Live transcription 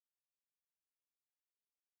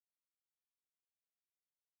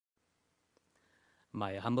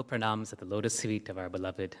My humble pranams at the lotus feet of our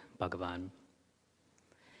beloved Bhagavan.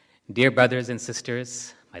 Dear brothers and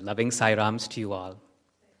sisters, my loving Sairams to you all.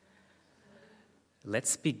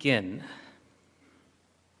 Let's begin.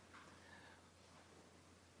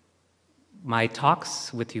 My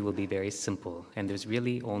talks with you will be very simple, and there's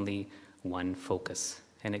really only one focus,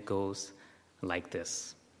 and it goes like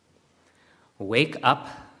this. Wake up,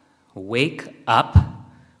 wake up,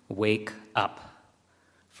 wake up.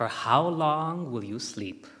 For how long will you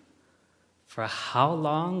sleep? For how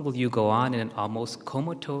long will you go on in an almost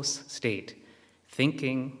comatose state,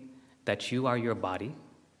 thinking that you are your body,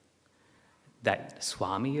 that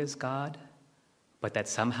Swami is God, but that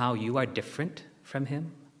somehow you are different from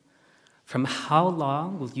him? From how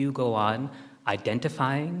long will you go on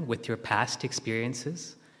identifying with your past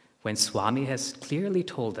experiences when Swami has clearly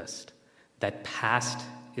told us that past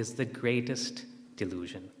is the greatest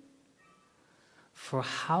delusion? For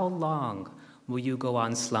how long will you go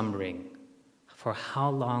on slumbering? For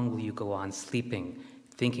how long will you go on sleeping,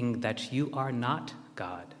 thinking that you are not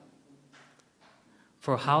God?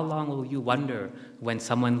 For how long will you wonder when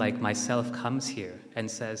someone like myself comes here and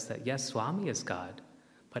says that, yes, Swami is God,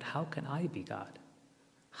 but how can I be God?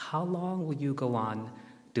 How long will you go on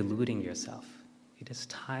deluding yourself? It is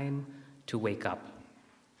time to wake up.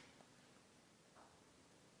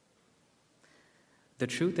 The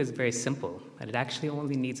truth is very simple, and it actually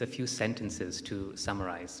only needs a few sentences to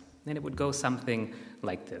summarize. And it would go something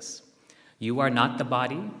like this. You are not the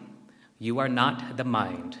body. You are not the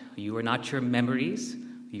mind. You are not your memories.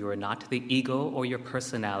 You are not the ego or your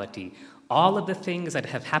personality. All of the things that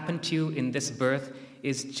have happened to you in this birth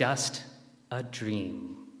is just a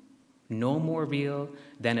dream. No more real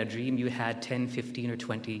than a dream you had 10, 15, or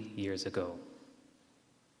 20 years ago.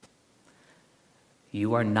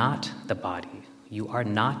 You are not the body. You are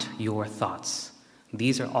not your thoughts.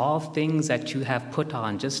 These are all things that you have put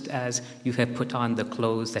on, just as you have put on the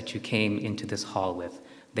clothes that you came into this hall with.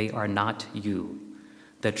 They are not you.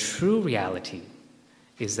 The true reality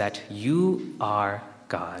is that you are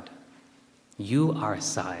God. You are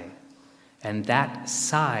Sai. And that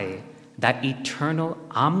Sai, that eternal,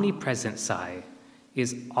 omnipresent Sai,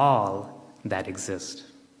 is all that exists.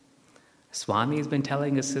 Swami has been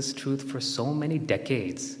telling us this truth for so many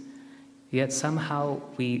decades. Yet somehow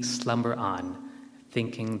we slumber on,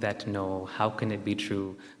 thinking that, no, how can it be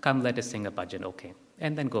true? Come, let us sing a bhajan, okay,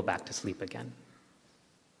 and then go back to sleep again.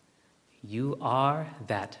 You are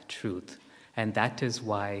that truth, and that is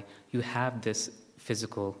why you have this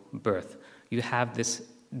physical birth. You have this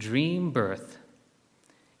dream birth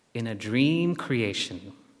in a dream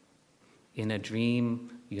creation, in a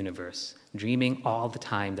dream universe, dreaming all the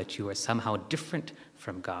time that you are somehow different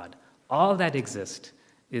from God. All that exists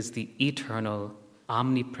is the eternal,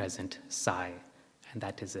 omnipresent Sai, and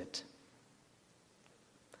that is it.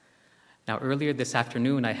 Now, earlier this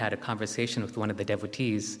afternoon, I had a conversation with one of the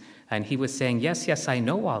devotees, and he was saying, yes, I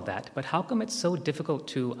know all that, but how come it's so difficult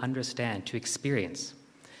to understand, to experience?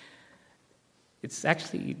 It's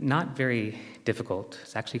actually not very difficult.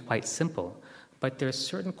 It's actually quite simple, but there are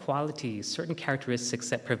certain qualities, certain characteristics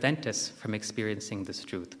that prevent us from experiencing this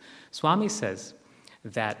truth. Swami says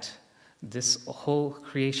that this whole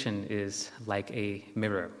creation is like a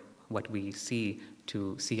mirror, what we see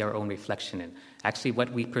to see our own reflection in. Actually,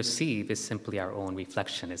 what we perceive is simply our own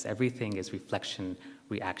reflection, as everything is reflection,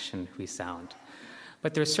 reaction, resound.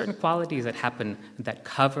 But there are certain qualities that happen that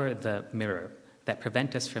cover the mirror, that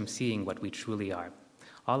prevent us from seeing what we truly are.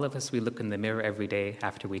 All of us, we look in the mirror every day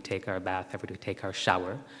after we take our bath, after we take our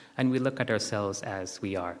shower, and we look at ourselves as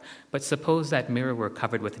we are. But suppose that mirror were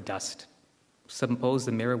covered with dust. Suppose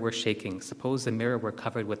the mirror were shaking. Suppose the mirror were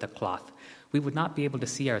covered with a cloth. We would not be able to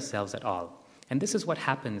see ourselves at all. And this is what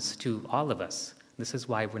happens to all of us. This is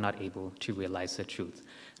why we're not able to realize the truth.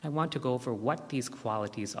 I want to go over what these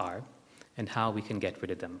qualities are and how we can get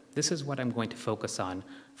rid of them. This is what I'm going to focus on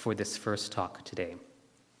for this first talk today.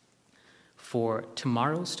 For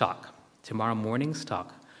tomorrow's talk, tomorrow morning's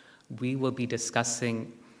talk, we will be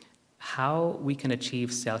discussing how we can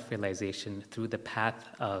achieve self-realization through the path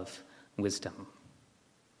of wisdom.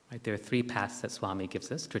 Right? There are three paths that Swami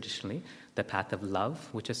gives us traditionally. The path of love,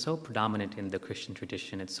 which is so predominant in the Christian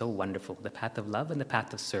tradition. It's so wonderful. The path of love and the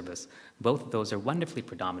path of service. Both of those are wonderfully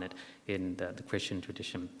predominant in the Christian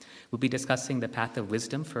tradition. We'll be discussing the path of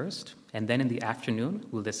wisdom first, and then in the afternoon,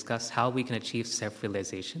 we'll discuss how we can achieve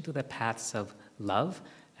self-realization through the paths of love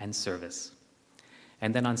and service.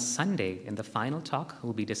 And then on Sunday, in the final talk,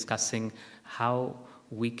 we'll be discussing how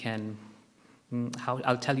we can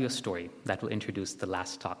I'll tell you a story that will introduce the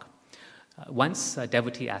last talk. Once a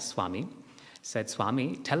devotee asked Swami, said,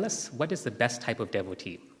 Swami, tell us what is the best type of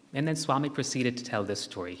devotee? And then Swami proceeded to tell this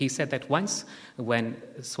story. He said that once when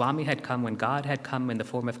God had come in the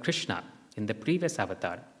form of Krishna in the previous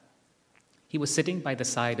avatar, he was sitting by the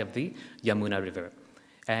side of the Yamuna river.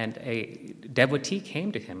 And a devotee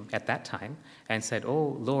came to him at that time and said,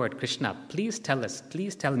 "Oh Lord Krishna, please tell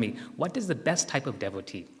me, what is the best type of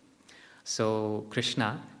devotee?" So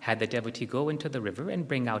Krishna had the devotee go into the river and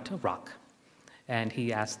bring out a rock. And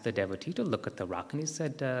he asked the devotee to look at the rock. And he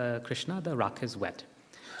said, "Krishna, the rock is wet."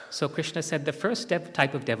 So Krishna said, "The first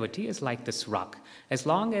type of devotee is like this rock. As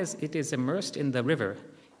long as it is immersed in the river,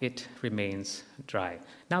 it remains dry."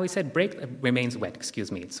 Now he said, remains wet,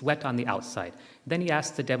 it's wet on the outside. Then he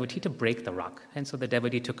asked the devotee to break the rock. And so the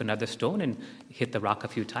devotee took another stone and hit the rock a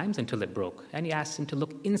few times until it broke. And he asked him to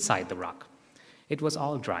look inside the rock. It was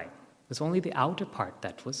all dry. It was only the outer part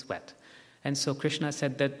that was wet. And so Krishna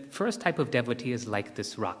said that first type of devotee is like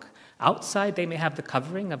this rock. Outside they may have the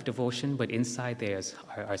covering of devotion, but inside they are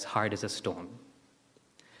as hard as a stone.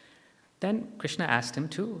 Then Krishna asked him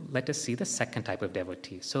to let us see the second type of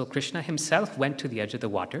devotee. So Krishna himself went to the edge of the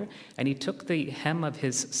water, and he took the hem of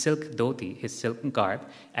his silk dhoti, his silken garb,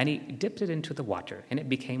 and he dipped it into the water, and it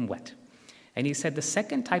became wet. And he said the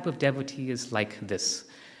second type of devotee is like this.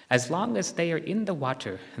 As long as they are in the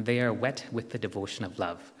water, they are wet with the devotion of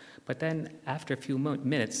love. But then after a few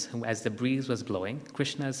minutes, as the breeze was blowing,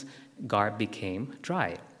 Krishna's garb became dry.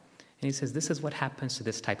 And he says, this is what happens to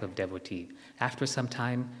this type of devotee. After some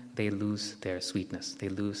time, they lose their sweetness. They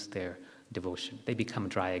lose their devotion. They become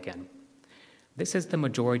dry again. This is the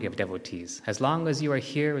majority of devotees. As long as you are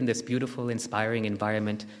here in this beautiful, inspiring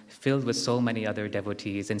environment, filled with so many other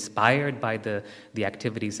devotees, inspired by the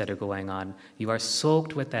activities that are going on, you are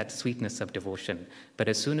soaked with that sweetness of devotion. But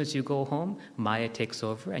as soon as you go home, Maya takes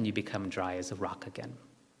over and you become dry as a rock again.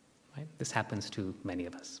 Right? This happens to many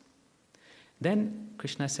of us. Then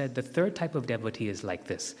Krishna said the third type of devotee is like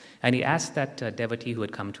this. And he asked that devotee who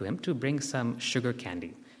had come to him to bring some sugar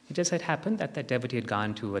candy. It just had happened that devotee had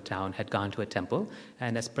gone to a town, had gone to a temple,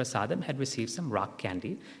 and as prasadam had received some rock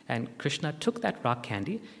candy. And Krishna took that rock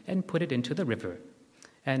candy and put it into the river.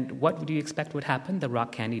 And what do you expect would happen? The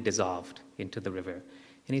rock candy dissolved into the river.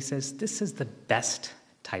 And he says, this is the best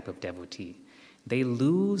type of devotee. They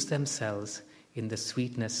lose themselves in the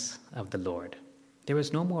sweetness of the Lord. There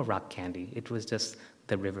was no more rock candy. It was just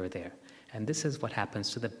the river there. And this is what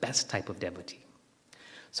happens to the best type of devotee.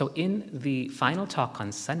 So in the final talk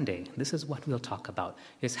on Sunday, this is what we'll talk about,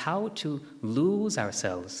 is how to lose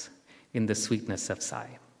ourselves in the sweetness of Sai.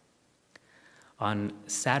 On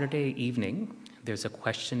Saturday evening, there's a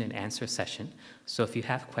question and answer session. So if you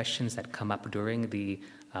have questions that come up during the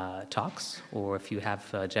talks, or if you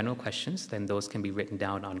have general questions, then those can be written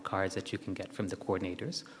down on cards that you can get from the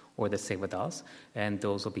coordinators or the Sevadals, and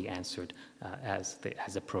those will be answered as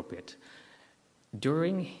appropriate.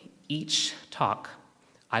 During each talk,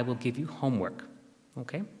 I will give you homework,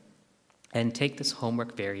 okay? And take this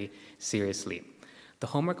homework very seriously. The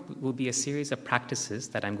homework will be a series of practices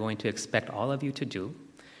that I'm going to expect all of you to do.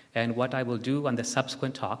 And what I will do on the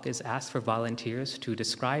subsequent talk is ask for volunteers to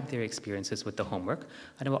describe their experiences with the homework.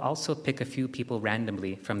 And I will also pick a few people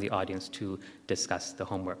randomly from the audience to discuss the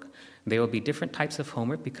homework. There will be different types of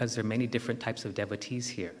homework because there are many different types of devotees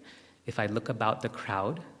here. If I look about the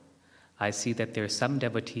crowd, I see that there are some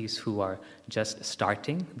devotees who are just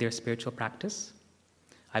starting their spiritual practice.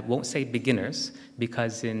 I won't say beginners,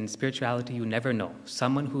 because in spirituality you never know.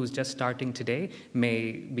 Someone who's just starting today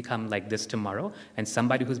may become like this tomorrow, and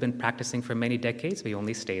somebody who's been practicing for many decades may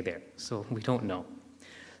only stay there. So we don't know.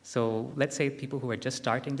 So let's say people who are just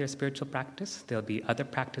starting their spiritual practice, there'll be other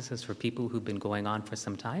practices for people who've been going on for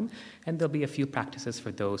some time, and there'll be a few practices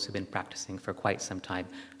for those who've been practicing for quite some time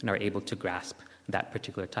and are able to grasp that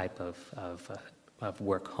particular type of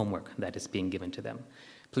work, homework that is being given to them.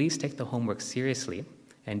 Please take the homework seriously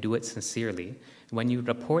and do it sincerely. When you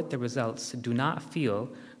report the results, do not feel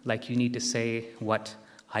like you need to say what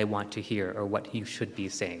I want to hear or what you should be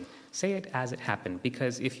saying. Say it as it happened,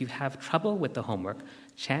 because if you have trouble with the homework,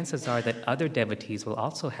 chances are that other devotees will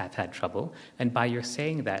also have had trouble, and by your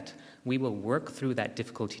saying that, we will work through that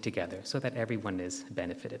difficulty together so that everyone is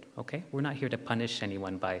benefited, okay? We're not here to punish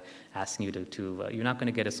anyone by asking you to you're not going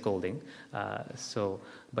to get a scolding,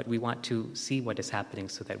 but we want to see what is happening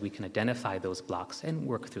so that we can identify those blocks and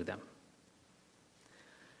work through them.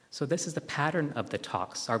 So this is the pattern of the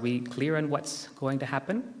talks. Are we clear on what's going to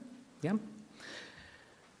happen? Yeah?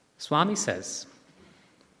 Swami says,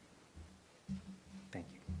 thank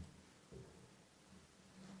you.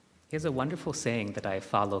 He has a wonderful saying that I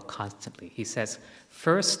follow constantly. He says,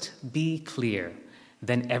 first be clear,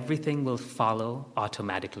 then everything will follow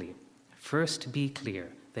automatically. First be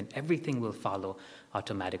clear, then everything will follow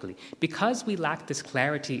automatically. Because we lack this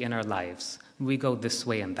clarity in our lives, we go this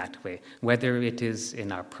way and that way, whether it is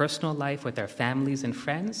in our personal life with our families and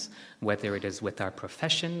friends, whether it is with our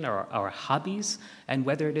profession or our hobbies, and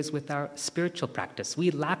whether it is with our spiritual practice.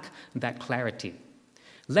 We lack that clarity.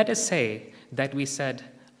 Let us say that we said,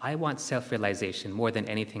 I want self-realization more than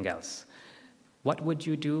anything else. What would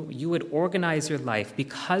you do? You would organize your life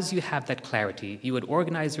because you have that clarity. You would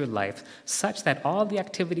organize your life such that all the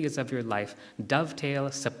activities of your life dovetail,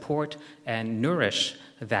 support, and nourish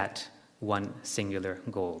that one singular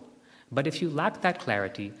goal. But if you lack that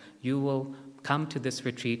clarity, you will come to this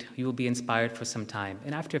retreat, you will be inspired for some time,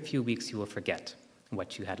 and after a few weeks you will forget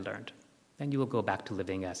what you had learned. And you will go back to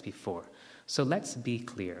living as before. So let's be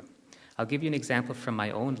clear. I'll give you an example from my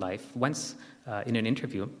own life. Once in an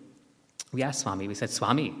interview, we asked Swami, we said,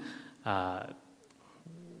 Swami,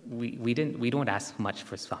 we don't ask much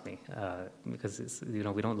for Swami because we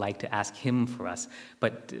don't like to ask him for us.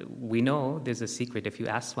 But we know there's a secret. If you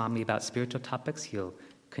ask Swami about spiritual topics, he'll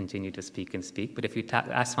continue to speak and speak. But if you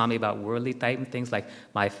ask Swami about worldly type things like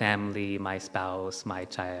my family, my spouse, my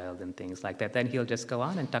child, and things like that, then he'll just go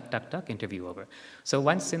on and tuck, interview over. So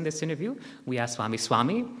once in this interview, we asked Swami,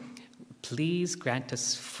 Swami, please grant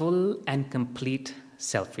us full and complete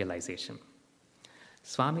self-realization.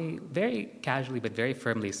 Swami very casually but very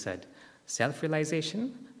firmly said,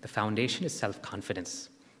 self-realization, the foundation is self-confidence.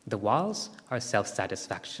 The walls are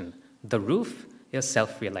self-satisfaction. The roof is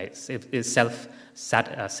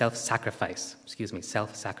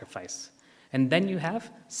self-sacrifice. And then you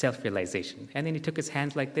have self-realization. And then he took his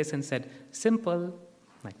hands like this and said, simple,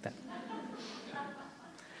 like that.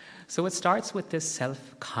 So it starts with this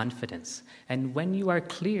self-confidence. And when you are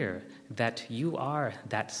clear that you are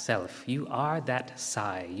that self, you are that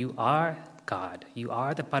Sai, you are God, you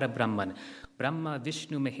are the Parabrahman, Brahma,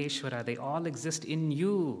 Vishnu, Maheshwara, they all exist in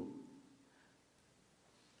you.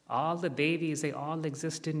 All the Devis, they all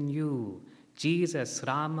exist in you. Jesus,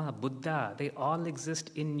 Rama, Buddha, they all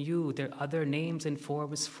exist in you. Their other names and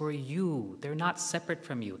forms for you. They're not separate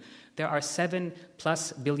from you. There are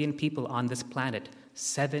 7+ billion people on this planet.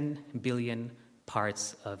 7 billion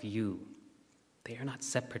parts of you. They are not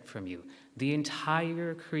separate from you. The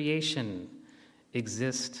entire creation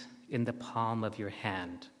exists in the palm of your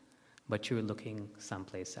hand, but you're looking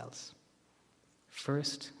someplace else.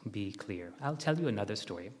 First, be clear. I'll tell you another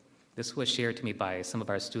story. This was shared to me by some of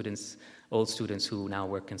our students, old students who now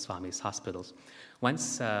work in Swami's hospitals.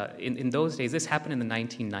 Once, in those days, this happened in the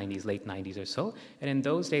 1990s, late 90s or so, and in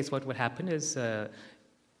those days what would happen is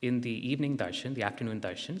in the evening darshan, the afternoon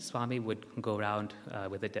darshan, Swami would go around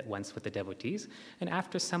once with the devotees, and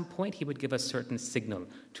after some point he would give a certain signal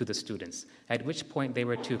to the students, at which point they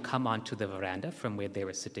were to come onto the veranda from where they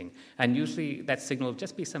were sitting. And usually that signal would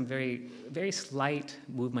just be some very, very slight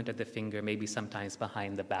movement of the finger, maybe sometimes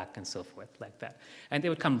behind the back and so forth, like that. And they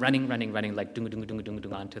would come running, like dung, dung, dung, dung,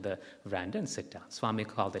 dung, onto the veranda and sit down. Swami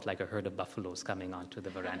called it like a herd of buffaloes coming onto the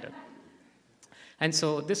veranda. And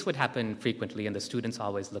so this would happen frequently, and the students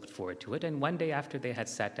always looked forward to it. And one day after they had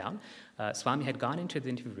sat down, Swami had gone into the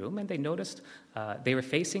interview room, and they noticed they were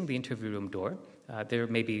facing the interview room door. There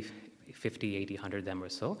were maybe 50, 80, 100 of them or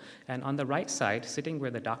so. And on the right side, sitting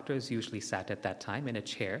where the doctors usually sat at that time in a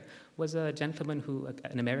chair, was a gentleman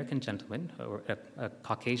an American gentleman, or a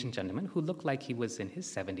Caucasian gentleman, who looked like he was in his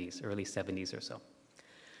 70s, early 70s or so.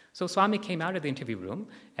 So Swami came out of the interview room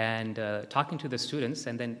and talking to the students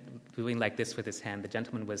and then doing like this with his hand. The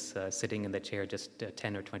gentleman was sitting in the chair just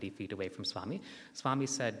 10 or 20 feet away from Swami. Swami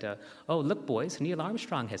said, oh, look, boys, Neil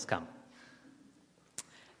Armstrong has come.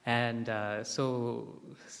 And so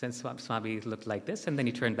since Swami looked like this, and then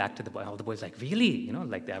he turned back to the boy. All the boys like, really?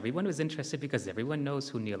 Like everyone was interested because everyone knows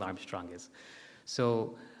who Neil Armstrong is.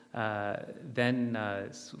 So then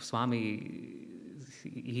Swami,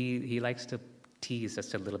 he likes to tease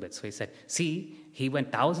just a little bit. So he said, see, he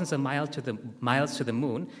went thousands of miles to the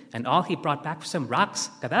moon, and all he brought back were some rocks.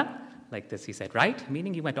 Kada? Like this, he said, right?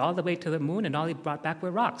 Meaning he went all the way to the moon, and all he brought back were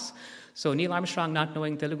rocks. So Neil Armstrong, not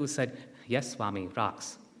knowing Telugu, said, yes, Swami,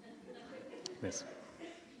 rocks. This.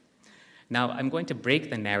 Now, I'm going to break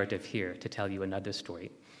the narrative here to tell you another story.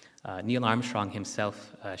 Neil Armstrong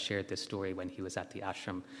himself shared this story when he was at the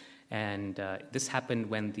ashram, and this happened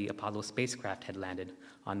when the Apollo spacecraft had landed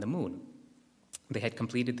on the moon. They had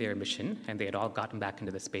completed their mission, and they had all gotten back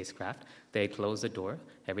into the spacecraft. They had closed the door.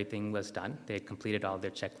 Everything was done. They had completed all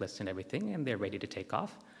their checklists and everything, and they're ready to take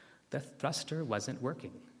off. The thruster wasn't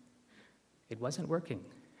working. It wasn't working.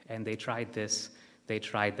 And they tried this. They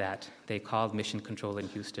tried that. They called Mission Control in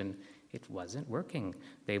Houston. It wasn't working.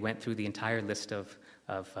 They went through the entire list of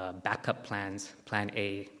backup plans, plan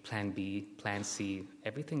A, plan B, plan C,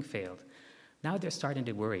 everything failed. Now they're starting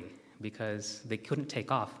to worry because they couldn't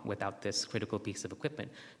take off without this critical piece of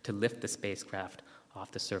equipment to lift the spacecraft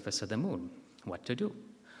off the surface of the moon. What to do?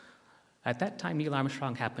 At that time, Neil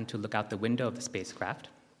Armstrong happened to look out the window of the spacecraft,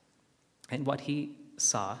 and what he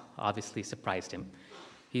saw obviously surprised him.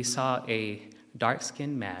 He saw a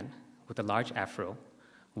dark-skinned man with a large afro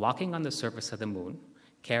walking on the surface of the moon,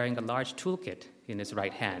 carrying a large toolkit in his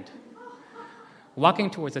right hand, walking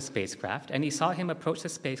towards the spacecraft, and he saw him approach the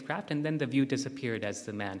spacecraft, and then the view disappeared as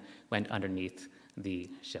the man went underneath the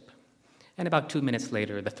ship. And about 2 minutes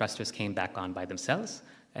later, the thrusters came back on by themselves,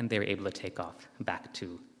 and they were able to take off back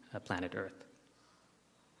to planet Earth.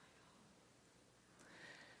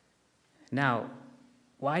 Now,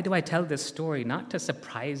 why do I tell this story? Not to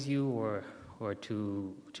surprise you or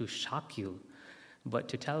to shock you, but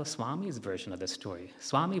to tell Swami's version of the story.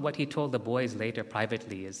 Swami, what he told the boys later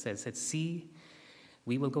privately is, said, see,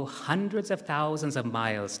 we will go hundreds of thousands of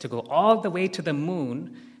miles to go all the way to the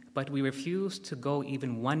moon, but we refuse to go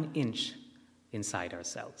even 1 inch inside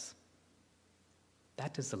ourselves.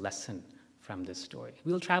 That is the lesson from this story.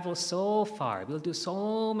 We'll travel so far, we'll do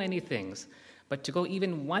so many things, but to go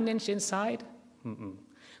even 1 inch inside,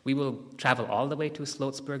 We will travel all the way to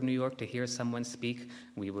Sloatsburg, New York to hear someone speak.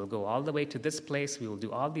 We will go all the way to this place. We will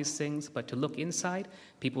do all these things. But to look inside,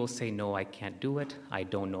 people will say, no, I can't do it. I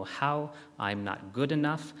don't know how. I'm not good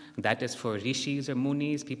enough. That is for rishis or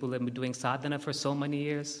munis, people who have been doing sadhana for so many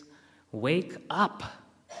years. Wake up.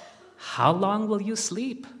 How long will you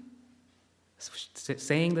sleep?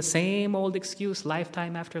 Saying the same old excuse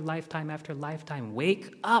lifetime after lifetime after lifetime.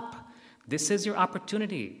 Wake up. This is your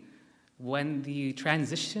opportunity. When the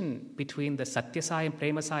transition between the Satyasai and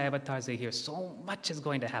Premasai avatars are here, so much is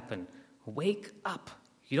going to happen. Wake up.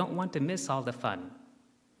 You don't want to miss all the fun.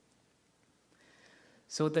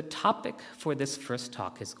 So the topic for this first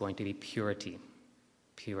talk is going to be purity.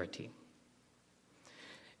 Purity.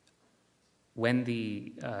 When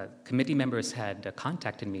the committee members had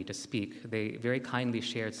contacted me to speak, they very kindly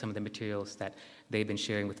shared some of the materials that they've been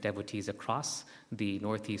sharing with devotees across the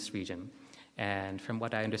Northeast region. And from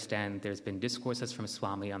what I understand, there's been discourses from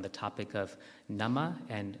Swami on the topic of nama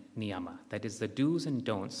and niyama, that is the do's and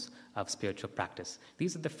don'ts of spiritual practice.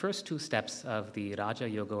 These are the first two steps of the Raja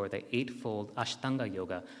Yoga, or the eightfold Ashtanga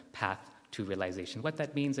Yoga path to realization. What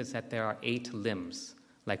that means is that there are 8 limbs.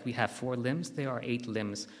 Like we have 4 limbs, there are 8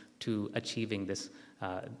 limbs to achieving this,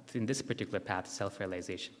 in this particular path,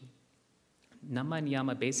 self-realization. Nama and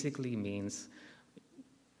niyama basically means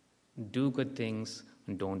do good things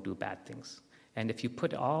and don't do bad things. And if you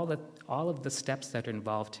put all of the steps that are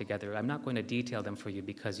involved together, I'm not going to detail them for you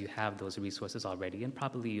because you have those resources already, and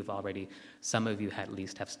probably some of you at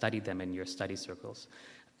least have studied them in your study circles.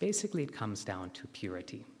 Basically, it comes down to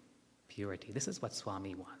purity. Purity. This is what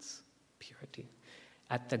Swami wants. Purity.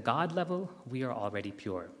 At the God level, we are already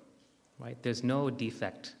pure, right? There's no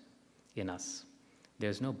defect in us.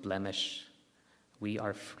 There's no blemish. We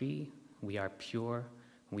are free. We are pure.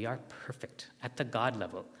 We are perfect at the God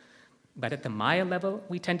level. But at the Maya level,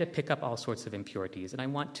 we tend to pick up all sorts of impurities. And I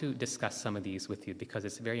want to discuss some of these with you because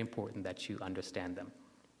it's very important that you understand them.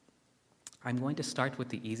 I'm going to start with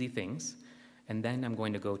the easy things, and then I'm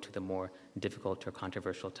going to go to the more difficult or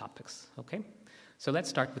controversial topics. Okay? So let's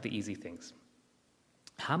start with the easy things.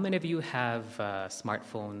 How many of you have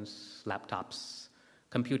smartphones, laptops,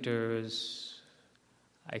 computers?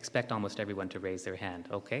 I expect almost everyone to raise their hand.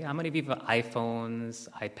 Okay, how many of you have iPhones,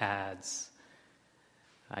 iPads?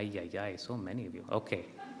 So many of you. Okay.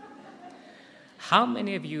 How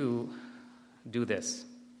many of you do this?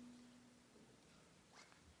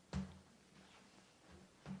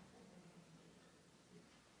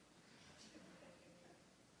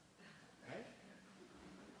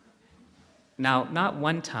 Now, not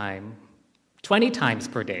one time, 20 times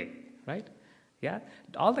per day, right? Yeah,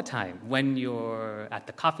 all the time. When you're at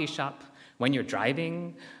the coffee shop, when you're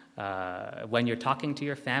driving, when you're talking to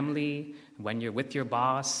your family, when you're with your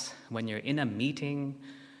boss, when you're in a meeting,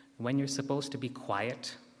 when you're supposed to be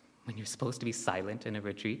quiet, when you're supposed to be silent in a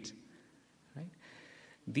retreat, right?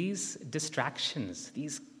 These distractions,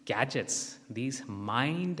 these gadgets, these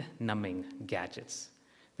mind-numbing gadgets,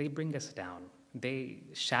 they bring us down. They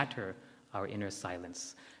shatter our inner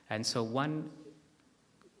silence. And so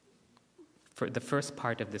for the first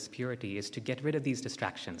part of this purity is to get rid of these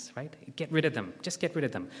distractions, right? Get rid of them. Just get rid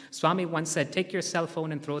of them. Swami once said, take your cell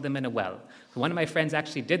phone and throw them in a well. One of my friends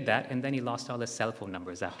actually did that, and then he lost all his cell phone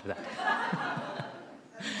numbers after that.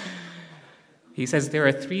 He says there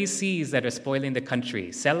are 3 C's that are spoiling the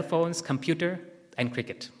country: cell phones, computer, and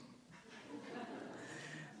cricket.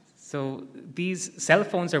 So these cell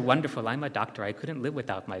phones are wonderful. I'm a doctor. I couldn't live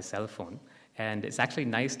without my cell phone. And it's actually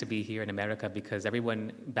nice to be here in America because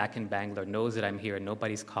everyone back in Bangalore knows that I'm here and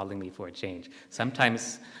nobody's calling me for a change.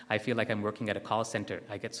 Sometimes I feel like I'm working at a call center.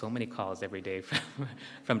 I get so many calls every day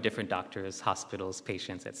from different doctors, hospitals,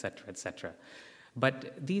 patients, et cetera, et cetera.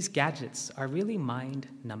 But these gadgets are really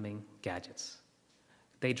mind-numbing gadgets.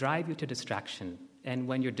 They drive you to distraction. And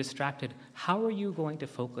when you're distracted, how are you going to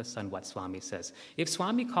focus on what Swami says? If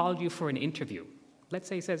Swami called you for an interview, let's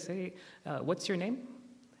say he says, hey, what's your name?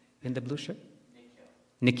 In the blue shirt?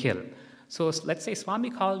 Nikhil. So let's say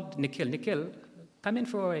Swami called Nikhil. Nikhil, come in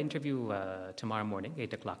for an interview tomorrow morning,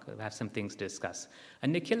 8 o'clock. We'll have some things to discuss.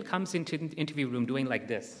 And Nikhil comes into the interview room doing like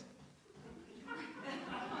this.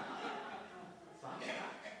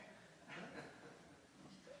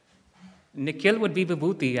 Nikhil would be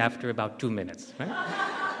Vibhuti after about 2 minutes, right?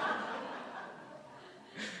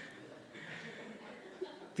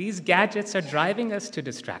 These gadgets are driving us to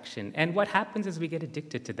distraction, and what happens is we get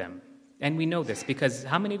addicted to them. And we know this because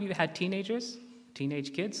how many of you had teenagers,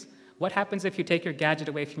 teenage kids? What happens if you take your gadget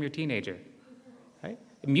away from your teenager? Right?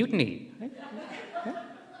 Mutiny. Right? Yeah.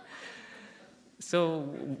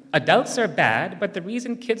 So adults are bad, but the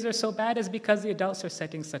reason kids are so bad is because the adults are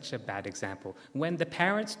setting such a bad example. When the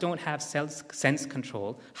parents don't have sense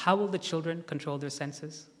control, how will the children control their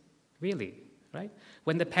senses? Really? Right?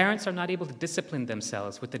 When the parents are not able to discipline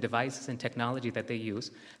themselves with the devices and technology that they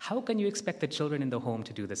use, how can you expect the children in the home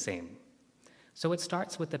to do the same? So it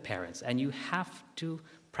starts with the parents, and you have to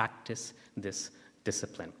practice this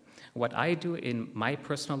discipline. What I do in my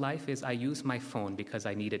personal life is I use my phone because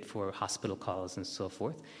I need it for hospital calls and so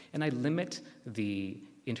forth, and I limit the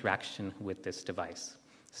interaction with this device.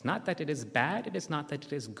 It's not that it is bad, it is not that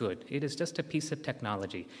it is good. It is just a piece of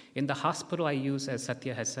technology. In the hospital I use, as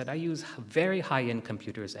Satya has said, I use very high-end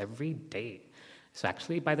computers every day. So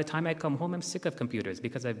actually, by the time I come home, I'm sick of computers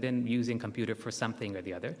because I've been using computer for something or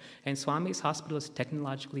the other. And Swami's hospital is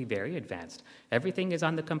technologically very advanced. Everything is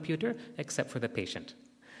on the computer except for the patient.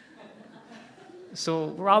 So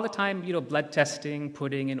we're all the time, blood testing,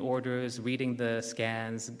 putting in orders, reading the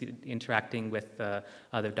scans, interacting with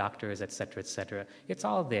other doctors, et cetera, et cetera. It's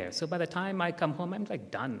all there. So by the time I come home, I'm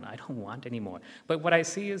like done. I don't want any more. But what I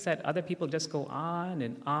see is that other people just go on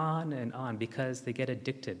and on and on because they get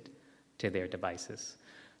addicted to their devices.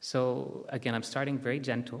 So again, I'm starting very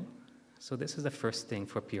gentle. So this is the first thing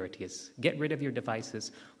for purity is get rid of your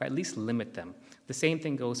devices or at least limit them. The same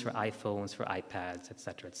thing goes for iPhones, for iPads, et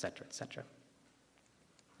cetera, et cetera, et cetera.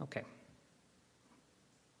 Okay.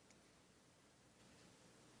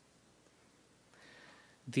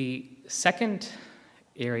 The second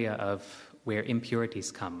area of where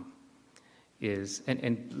impurities come is,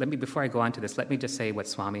 and let me, before I go on to this, let me just say what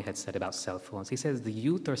Swami had said about cell phones. He says the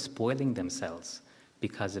youth are spoiling themselves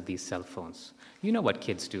because of these cell phones. You know what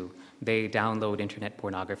kids do. They download internet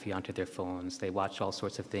pornography onto their phones. They watch all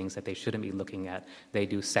sorts of things that they shouldn't be looking at. They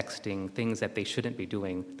do sexting, things that they shouldn't be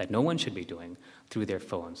doing, that no one should be doing through their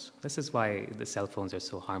phones. This is why the cell phones are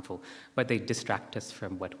so harmful. But they distract us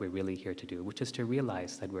from what we're really here to do, which is to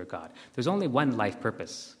realize that we're God. There's only one life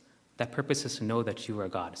purpose. That purpose is to know that you are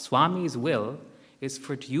God. Swami's will is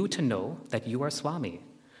for you to know that you are Swami.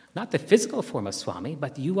 Not the physical form of Swami,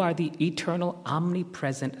 but you are the eternal,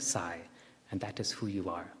 omnipresent Sai. And that is who you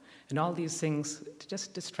are. And all these things,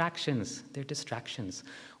 just distractions. They're distractions.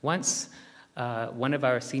 Once, one of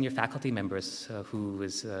our senior faculty members, who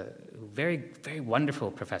is a very, very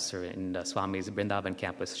wonderful professor in Swami's Vrindavan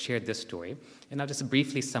campus, shared this story. And I'll just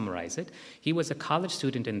briefly summarize it. He was a college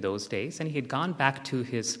student in those days, and he had gone back to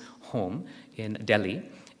his home in Delhi.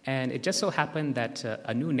 And it just so happened that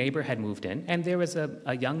a new neighbor had moved in, and there was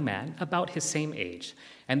a young man about his same age.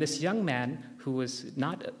 And this young man, who was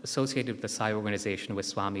not associated with the Sai organization, with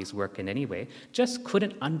Swami's work in any way, just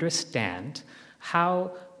couldn't understand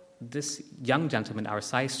how this young gentleman, our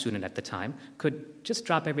Sai student at the time, could just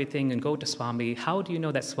drop everything and go to Swami. How do you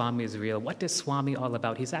know that Swami is real? What is Swami all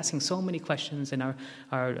about? He's asking so many questions, and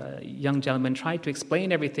our young gentleman tried to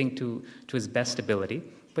explain everything to his best ability,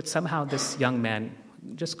 but somehow this young man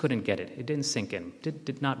just couldn't get it. It didn't sink in,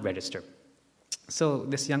 did not register. So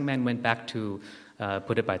this young man went back to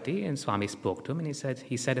Puttaparthi, and Swami spoke to him, and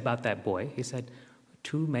he said about that boy, he said,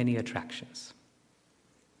 too many attractions.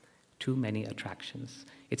 Too many attractions.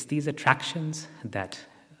 It's these attractions that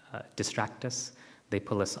distract us, they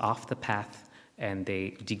pull us off the path, and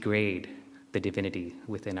they degrade the divinity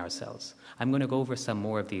within ourselves. I'm going to go over some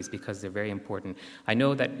more of these because they're very important. I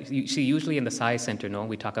know that, see, usually in the Sai Center,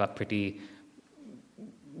 we talk about pretty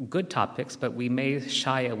good topics, but we may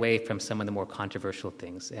shy away from some of the more controversial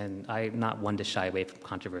things. And I'm not one to shy away from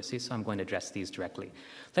controversy, so I'm going to address these directly.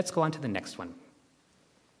 Let's go on to the next one.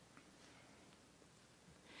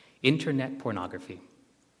 Internet pornography.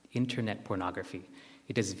 Internet pornography.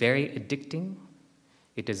 It is very addicting.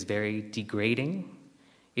 It is very degrading.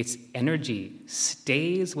 Its energy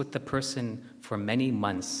stays with the person for many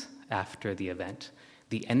months after the event.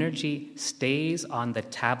 The energy stays on the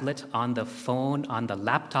tablet, on the phone, on the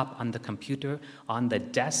laptop, on the computer, on the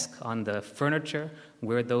desk, on the furniture,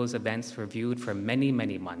 where those events were viewed for many,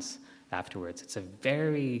 many months afterwards. It's a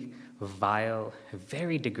very vile,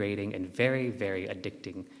 very degrading, and very, very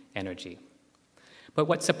addicting energy. But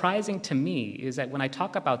what's surprising to me is that when I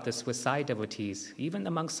talk about this with Sai devotees, even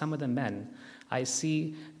amongst some of the men, I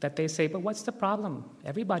see that they say, but what's the problem?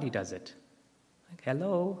 Everybody does it. Like,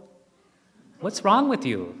 hello? What's wrong with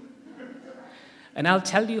you? And I'll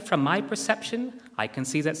tell you from my perception, I can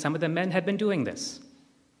see that some of the men have been doing this.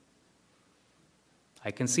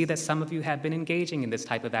 I can see that some of you have been engaging in this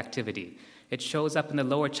type of activity. It shows up in the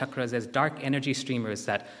lower chakras as dark energy streamers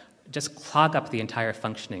that just clog up the entire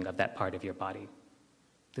functioning of that part of your body.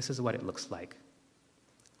 This is what it looks like.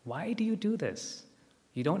 Why do you do this?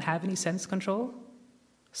 You don't have any sense control?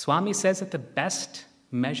 Swami says that the best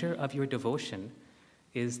measure of your devotion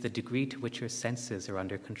is the degree to which your senses are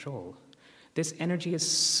under control. This energy is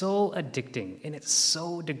so addicting and it's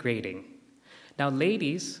so degrading. Now,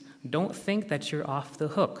 ladies, don't think that you're off the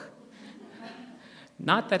hook.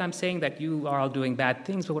 Not that I'm saying that you are all doing bad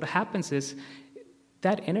things, but what happens is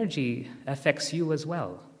that energy affects you as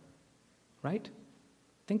well, right?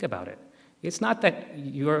 Think about it. It's not that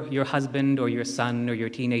your husband or your son or your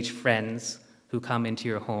teenage friends who come into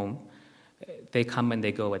your home, they come and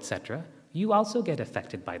they go, etc. You also get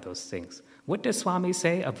affected by those things. What does Swami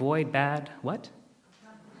say? Avoid bad what?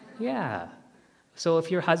 Yeah. So if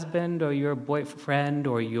your husband or your boyfriend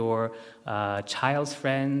or your child's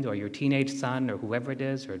friend or your teenage son or whoever it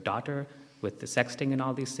is, or daughter with the sexting and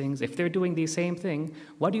all these things, if they're doing the same thing,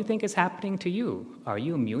 what do you think is happening to you? Are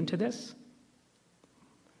you immune to this?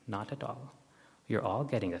 Not at all. You're all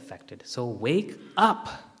getting affected. So wake up.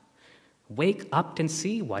 Wake up and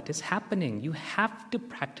see what is happening. You have to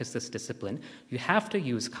practice this discipline. You have to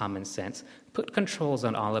use common sense. Put controls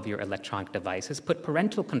on all of your electronic devices. Put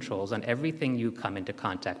parental controls on everything you come into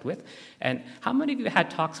contact with. And how many of you had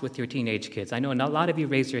talks with your teenage kids? I know a lot of you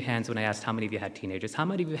raised your hands when I asked how many of you had teenagers. How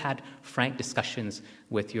many of you had frank discussions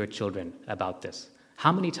with your children about this?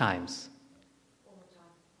 How many times? All the time.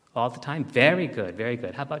 All the time? Very good, very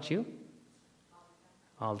good. How about you?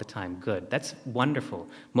 All the time. Good. That's wonderful.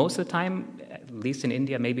 Most of the time, at least in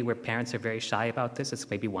India, maybe where parents are very shy about this, it's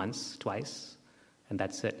maybe once, twice, and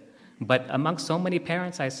that's it. But amongst so many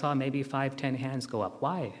parents, I saw maybe 5, 10 hands go up.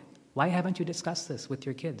 Why? Why haven't you discussed this with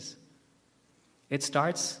your kids? It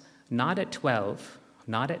starts not at 12,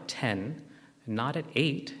 not at 10, not at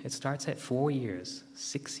 8. It starts at 4 years,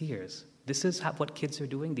 6 years. This is what kids are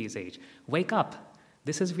doing these age. Wake up.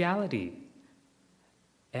 This is reality.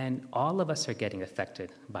 And all of us are getting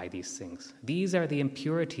affected by these things. These are the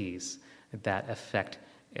impurities that affect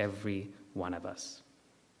every one of us.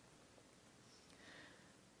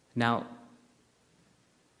 Now,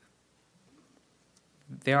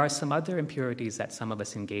 there are some other impurities that some of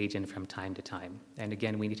us engage in from time to time. And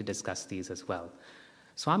again, we need to discuss these as well.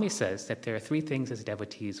 Swami says that there are 3 things his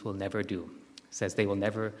devotees will never do. He says they will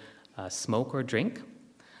never smoke or drink,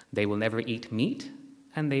 they will never eat meat,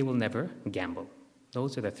 and they will never gamble.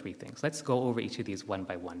 Those are the 3 things. Let's go over each of these one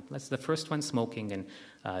by one. The first one, smoking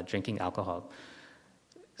and drinking alcohol.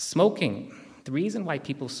 Smoking, the reason why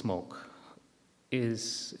people smoke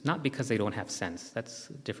is not because they don't have sense. That's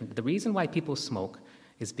different. The reason why people smoke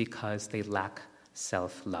is because they lack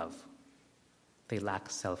self-love. They lack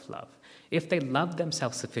self-love. If they loved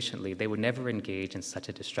themselves sufficiently, they would never engage in such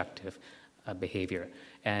a destructive behavior.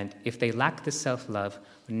 And if they lack this self-love,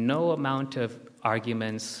 no amount of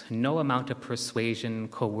arguments, no amount of persuasion,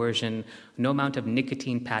 coercion, no amount of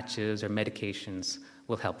nicotine patches or medications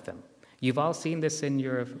will help them. You've all seen this in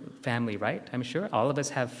your family, right? I'm sure all of us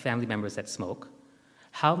have family members that smoke.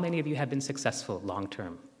 How many of you have been successful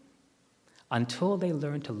long-term? Until they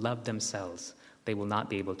learn to love themselves, they will not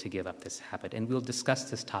be able to give up this habit. And we'll discuss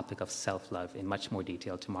this topic of self-love in much more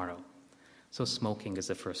detail tomorrow. So smoking is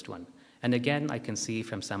the first one. And again, I can see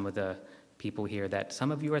from some of the people here that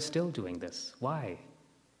some of you are still doing this. Why?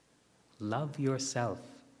 Love yourself.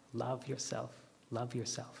 Love yourself. Love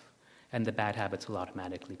yourself. And the bad habits will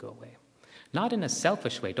automatically go away. Not in a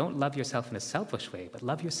selfish way. Don't love yourself in a selfish way, but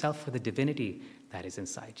love yourself for the divinity that is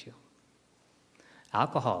inside you.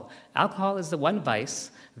 Alcohol. Alcohol is the one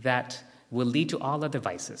vice that will lead to all other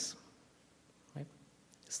vices. Right?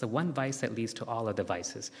 It's the one vice that leads to all other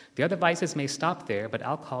vices. The other vices may stop there, but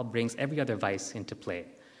alcohol brings every other vice into play.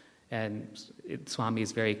 And Swami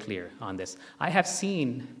is very clear on this. I have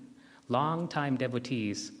seen long-time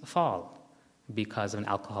devotees fall because of an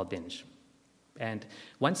alcohol binge. And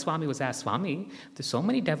once Swami was asked, Swami, there's so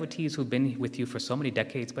many devotees who've been with you for so many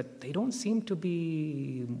decades, but they don't seem to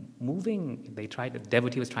be moving. The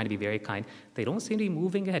devotee was trying to be very kind. They don't seem to be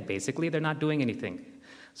moving ahead. Basically, they're not doing anything.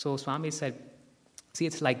 So Swami said, see,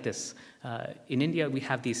 it's like this. In India, we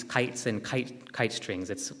have these kites and kite strings.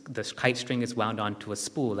 The kite string is wound onto a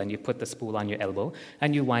spool, and you put the spool on your elbow,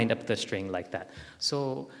 and you wind up the string like that.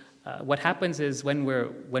 So what happens is when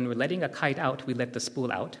we're letting a kite out, we let the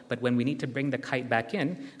spool out. But when we need to bring the kite back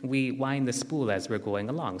in, we wind the spool as we're going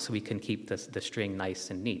along, so we can keep the string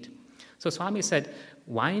nice and neat. So Swami said,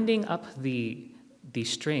 winding up the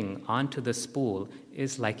string onto the spool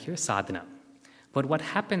is like your sadhana. But what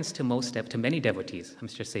happens to many devotees, I'm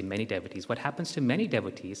just saying many devotees, what happens to many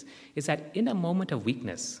devotees is that in a moment of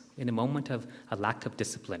weakness, in a moment of a lack of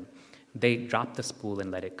discipline, they drop the spool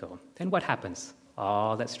and let it go. Then what happens?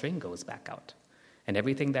 All that string goes back out. And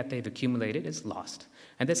everything that they've accumulated is lost.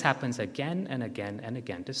 And this happens again and again and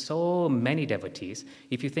again to so many devotees.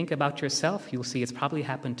 If you think about yourself, you'll see it's probably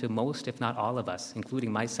happened to most, if not all of us,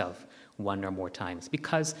 including myself, one or more times,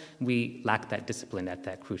 because we lack that discipline at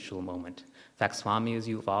that crucial moment. In fact, Swami, as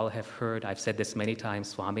you all have heard, I've said this many times,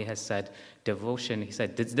 Swami has said, devotion, he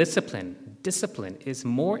said, discipline is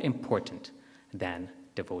more important than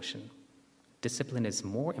devotion. Discipline is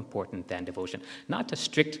more important than devotion. Not a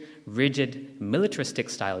strict, rigid,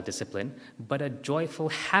 militaristic style discipline, but a joyful,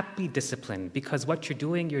 happy discipline, because what you're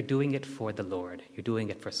doing it for the Lord. You're doing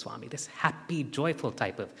it for Swami, this happy, joyful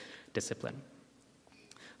type of discipline.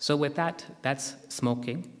 So with that, that's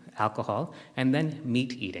smoking, alcohol, and then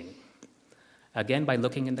meat eating. Again, by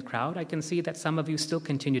looking in the crowd, I can see that some of you still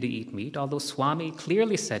continue to eat meat, although Swami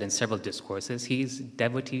clearly said in several discourses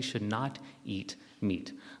devotees should not eat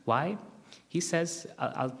meat. Why? He says,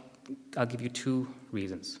 I'll give you two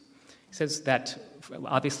reasons. He says that,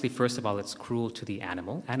 obviously, first of all, it's cruel to the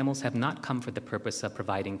animal. Animals have not come for the purpose of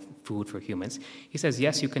providing food for humans. He says,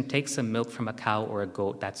 yes, you can take some milk from a cow or a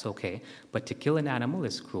goat, that's okay, but to kill an animal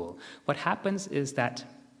is cruel. What happens is that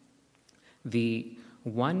the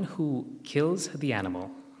one who kills the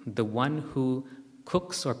animal, the one who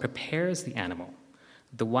cooks or prepares the animal,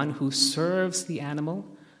 the one who serves the animal,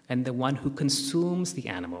 and the one who consumes the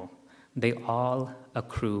animal, they all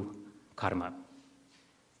accrue karma.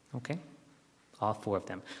 Okay? All four of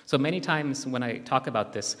them. So many times when I talk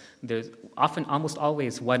about this, there's often, almost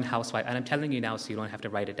always, one housewife, and I'm telling you now so you don't have to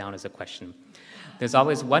write it down as a question. There's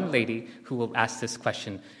always one lady who will ask this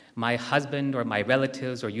question. My husband or my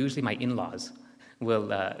relatives, or usually my in-laws, will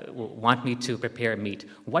want me to prepare meat.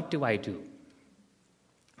 What do I do?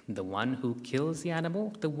 The one who kills the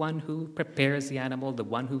animal, the one who prepares the animal, the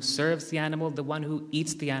one who serves the animal, the one who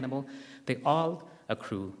eats the animal, they all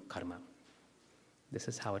accrue karma. This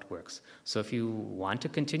is how it works. So if you want to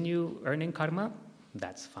continue earning karma,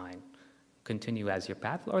 that's fine. Continue as your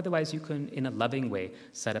path. Or otherwise, you can, in a loving way,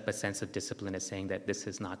 set up a sense of discipline as saying that this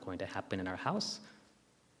is not going to happen in our house.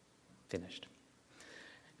 Finished.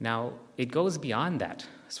 Now, it goes beyond that.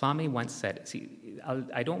 Swami once said,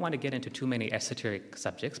 I don't want to get into too many esoteric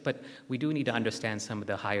subjects, but we do need to understand some of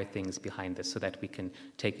the higher things behind this so that we can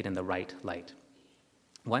take it in the right light.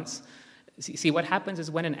 What happens is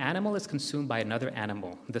when an animal is consumed by another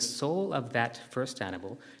animal, the soul of that first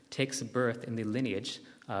animal takes birth in the lineage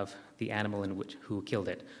of the animal who killed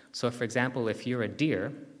it. So, for example, if you're a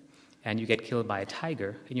deer and you get killed by a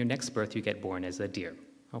tiger, in your next birth you get born as a deer.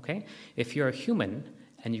 Okay? If you're a human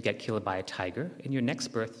and you get killed by a tiger, in your next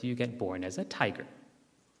birth you get born as a tiger.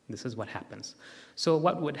 This is what happens. So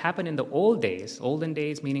what would happen in the olden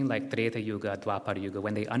days meaning like Treta Yuga, Dwapara Yuga,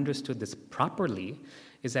 when they understood this properly,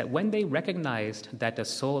 is that when they recognized that a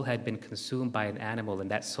soul had been consumed by an animal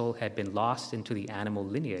and that soul had been lost into the animal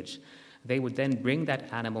lineage, they would then bring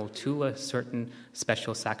that animal to a certain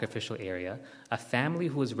special sacrificial area. A family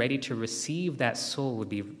who was ready to receive that soul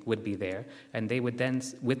would be there, and they would then,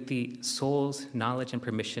 with the soul's knowledge and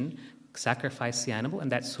permission, sacrifice the animal,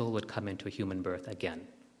 and that soul would come into a human birth again.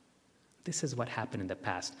 This is what happened in the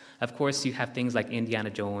past. Of course, you have things like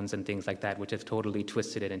Indiana Jones and things like that, which have totally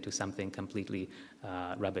twisted it into something completely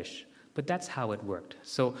rubbish. But that's how it worked.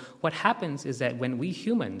 So what happens is that when we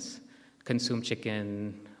humans consume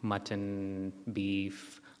chicken, mutton,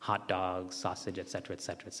 beef, hot dogs, sausage, etc.,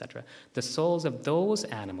 etc., etc., the souls of those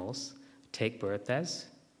animals take birth as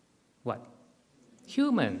what?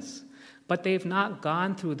 Humans. but they've not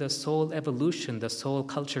gone through the soul evolution, the soul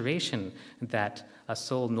culturation that a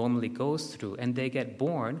soul normally goes through, and they get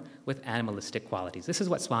born with animalistic qualities. This is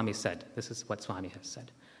what Swami said. This is what Swami has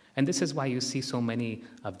said. And this is why you see so many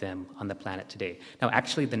of them on the planet today. Now,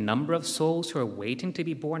 actually, the number of souls who are waiting to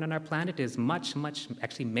be born on our planet is much,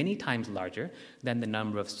 actually many times larger than the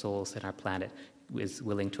number of souls that our planet is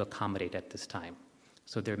willing to accommodate at this time.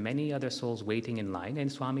 So there are many other souls waiting in line,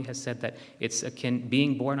 and Swami has said that it's akin,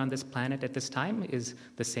 being born on this planet at this time is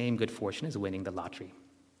the same good fortune as winning the lottery.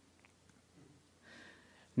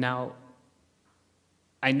 Now,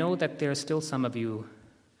 I know that there are still some of you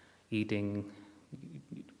eating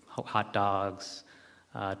hot dogs,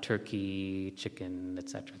 turkey, chicken,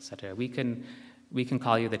 etc., etc. We can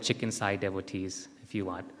call you the chicken side devotees if you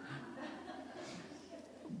want.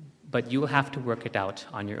 But you will have to work it out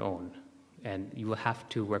on your own. And you will have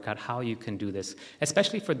to work out how you can do this,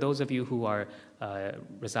 especially for those of you who are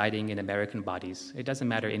residing in American bodies. It doesn't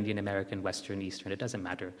matter, Indian, American, Western, Eastern, it doesn't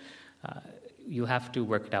matter. You have to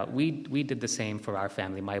work it out. We did the same for our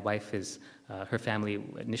family. My wife her family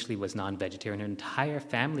initially was non-vegetarian. Her entire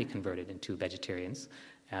family converted into vegetarians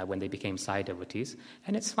when they became Sai devotees,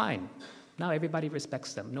 and it's fine. Now everybody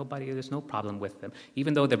respects them. There's no problem with them.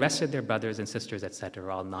 Even though the rest of their brothers and sisters, etc., are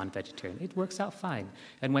all non-vegetarian, it works out fine.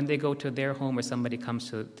 And when they go to their home or somebody comes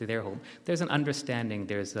to their home, there's an understanding,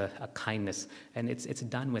 there's a kindness, and it's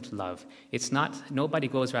done with love. It's not, nobody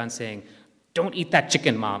goes around saying, "Don't eat that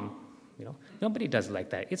chicken, Mom." Nobody does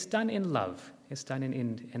like that. It's done in love. It's done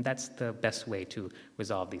and that's the best way to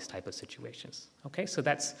resolve these type of situations. Okay, so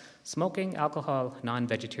that's smoking, alcohol,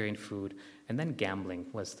 non-vegetarian food, and then gambling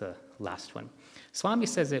was the last one. Swami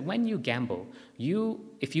says that when you gamble,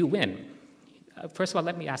 if you win, first of all,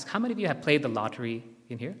 let me ask, how many of you have played the lottery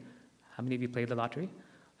in here? How many of you played the lottery?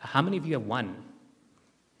 How many of you have won?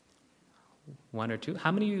 One or two?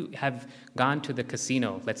 How many of you have gone to the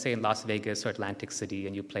casino, let's say in Las Vegas or Atlantic City,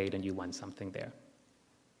 and you played and you won something there?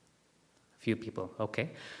 A few people, okay.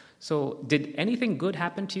 So did anything good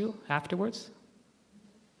happen to you afterwards?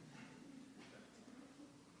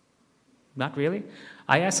 Not really?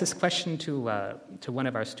 I asked this question to one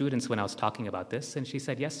of our students when I was talking about this, and she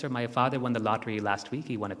said, "Yes, sir, my father won the lottery last week.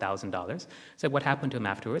 He won $1,000. I said, "What happened to him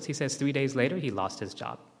afterwards?" He says, 3 days later, he lost his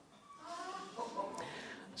job.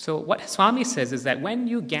 So what Swami says is that when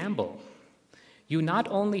you gamble, you not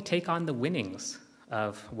only take on the winnings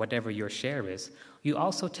of whatever your share is, you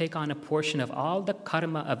also take on a portion of all the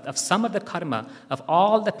karma, of some of the karma of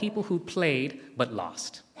all the people who played but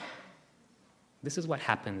lost. This is what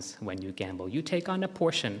happens when you gamble. You take on a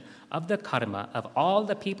portion of the karma of all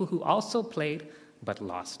the people who also played but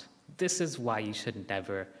lost. This is why you should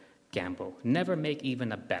never gamble. Never make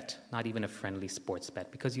even a bet, not even a friendly sports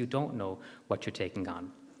bet, because you don't know what you're taking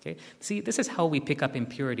on. Okay? See, this is how we pick up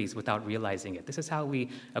impurities without realizing it. This is how we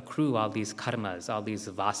accrue all these karmas, all these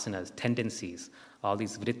vasanas, tendencies, all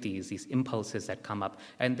these vrittis, these impulses that come up,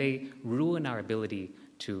 and they ruin our ability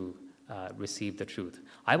to receive the truth.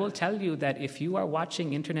 I will tell you that if you are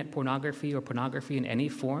watching internet pornography or pornography in any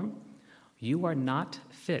form, you are not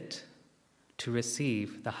fit to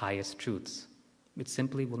receive the highest truths. It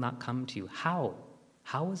simply will not come to you. How?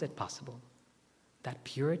 How is it possible? That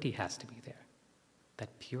purity has to be there. That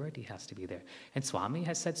purity has to be there. And Swami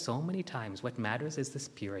has said so many times, what matters is this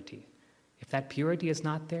purity. If that purity is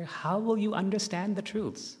not there, how will you understand the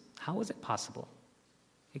truths? How is it possible?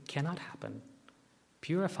 It cannot happen.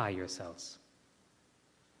 Purify yourselves.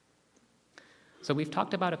 So we've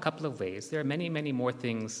talked about a couple of ways. There are many, many more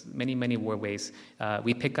things, many, many more ways.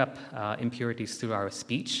 We pick up impurities through our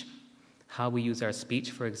speech. How we use our speech,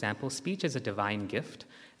 for example. Speech is a divine gift.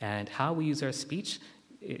 And how we use our speech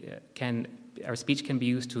can be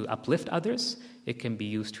used to uplift others. It can be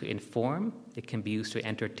used to inform. It can be used to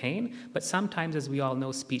entertain. But sometimes, as we all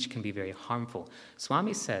know, speech can be very harmful.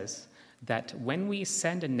 Swami says that when we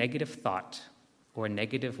send a negative thought or a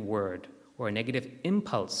negative word or a negative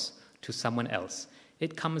impulse to someone else,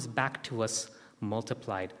 it comes back to us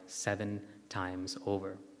multiplied 7 times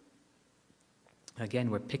over.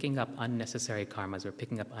 Again, we're picking up unnecessary karmas, we're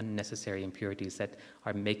picking up unnecessary impurities that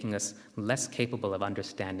are making us less capable of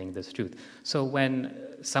understanding this truth. So when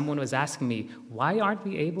someone was asking me, why aren't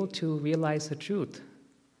we able to realize the truth?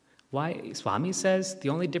 Why? Swami says the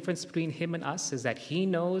only difference between him and us is that he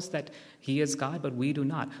knows that he is God, but we do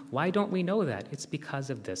not. Why don't we know that? It's because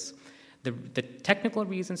of this. The technical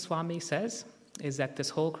reason Swami says is that this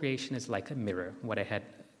whole creation is like a mirror, what I had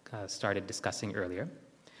started discussing earlier.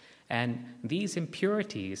 And these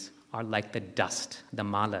impurities are like the dust, the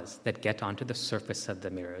malas, that get onto the surface of the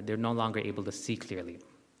mirror. They're no longer able to see clearly.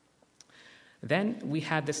 Then we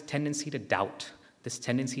have this tendency to doubt. this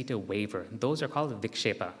tendency to waver. Those are called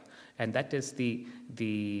vikshepa. And that is the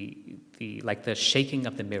like the shaking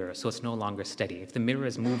of the mirror, so it's no longer steady. If the mirror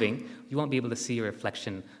is moving, you won't be able to see your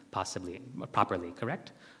reflection properly,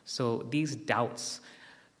 correct? So these doubts,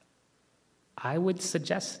 I would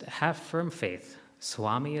suggest have firm faith.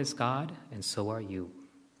 Swami is God, and so are you.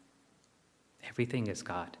 Everything is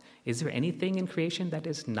God. Is there anything in creation that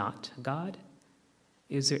is not God?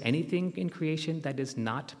 Is there anything in creation that is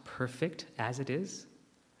not perfect as it is?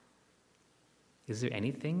 Is there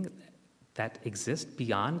anything that exists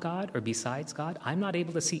beyond God or besides God? I'm not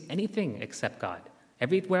able to see anything except God.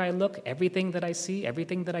 Everywhere I look, everything that I see,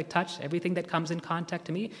 everything that I touch, everything that comes in contact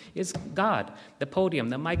to me is God. The podium,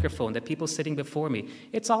 the microphone, the people sitting before me,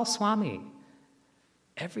 it's all Swami.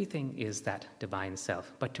 Everything is that divine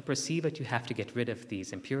self. But to perceive it, you have to get rid of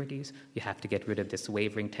these impurities. You have to get rid of this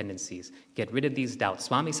wavering tendencies. Get rid of these doubts.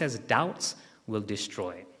 Swami says doubts will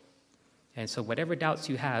destroy. And so whatever doubts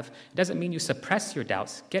you have, it doesn't mean you suppress your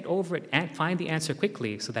doubts. Get over it and find the answer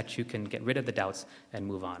quickly so that you can get rid of the doubts and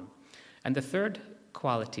move on. And the third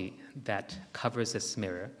quality that covers this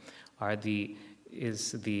mirror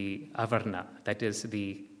is the avarna. That is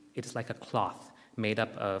it's like a cloth made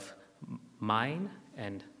up of mine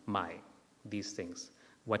and my, these things.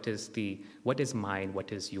 What is mine,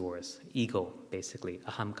 what is yours? Ego, basically,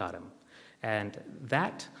 ahamkaram. And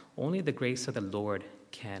that only the grace of the Lord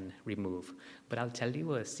can remove. But I'll tell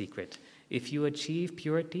you a secret. If you achieve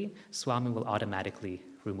purity, Swami will automatically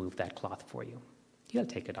remove that cloth for you. He'll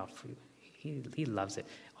take it off for you. He loves it.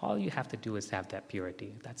 All you have to do is have that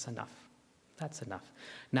purity. That's enough. That's enough.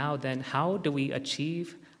 Now then, how do we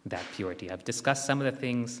achieve that purity? I've discussed some of the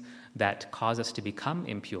things that cause us to become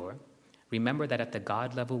impure. Remember that at the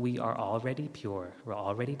God level, we are already pure. We're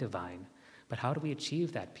already divine. But how do we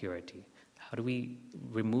achieve that purity? How do we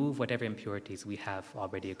remove whatever impurities we have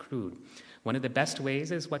already accrued? One of the best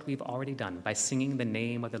ways is what we've already done, by singing the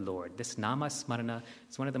name of the Lord. This nama smarana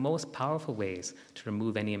is one of the most powerful ways to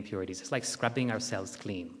remove any impurities. It's like scrubbing ourselves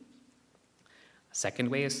clean. A second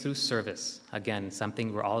way is through service. Again,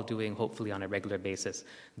 something we're all doing hopefully on a regular basis.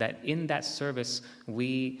 That in that service,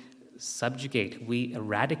 we subjugate, we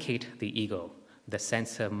eradicate the ego, the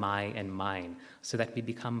sense of my and mine, so that we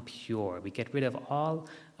become pure. We get rid of all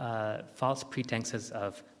false pretenses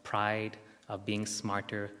of pride, of being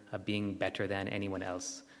smarter, of being better than anyone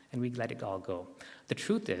else, and we let it all go. The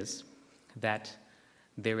truth is that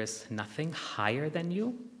there is nothing higher than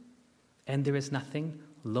you, and there is nothing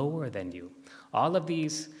lower than you. All of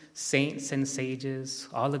these saints and sages,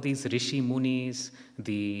 all of these rishi munis,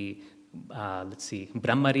 the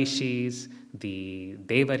Brahma rishis, the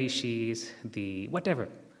Deva rishis, the whatever,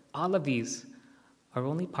 all of these are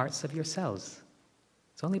only parts of yourselves.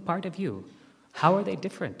 It's only part of you. How are they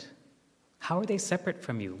different? How are they separate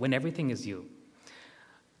from you when everything is you?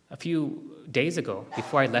 A few days ago,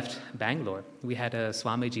 before I left Bangalore, we had a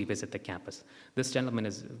Swamiji visit the campus. This gentleman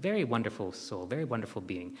is a very wonderful soul, very wonderful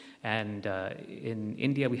being. And in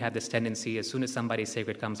India, we have this tendency, as soon as somebody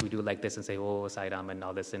sacred comes, we do like this and say, oh, Sai Ram, and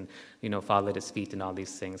all this, and, fall at his feet and all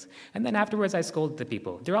these things. And then afterwards, I scolded the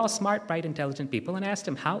people. They're all smart, bright, intelligent people, and I asked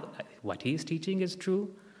him what he's teaching is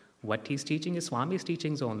true, what he's teaching is Swami's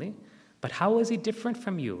teachings only, but how is he different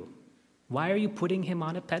from you? Why are you putting him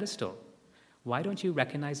on a pedestal? Why don't you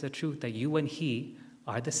recognize the truth that you and he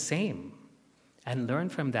are the same and learn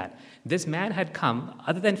from that? This man had come,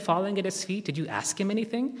 other than falling at his feet, did you ask him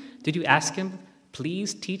anything? Did you ask him,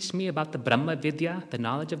 please teach me about the Brahma Vidya, the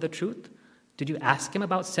knowledge of the truth? Did you ask him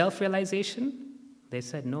about self-realization? They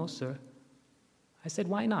said, no, sir. I said,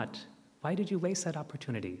 why not? Why did you waste that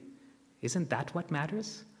opportunity? Isn't that what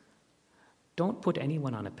matters? Don't put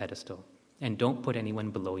anyone on a pedestal, and don't put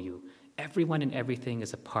anyone below you. Everyone and everything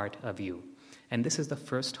is a part of you. And this is the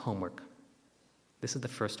first homework. This is the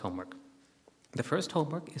first homework. The first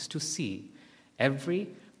homework is to see every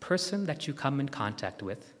person that you come in contact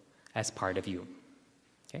with as part of you.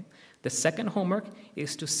 Okay? The second homework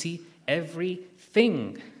is to see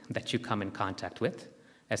everything that you come in contact with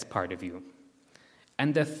as part of you.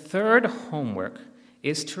 And the third homework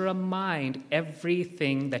is to remind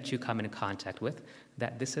everything that you come in contact with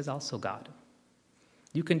that this is also God.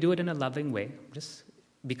 You can do it in a loving way, just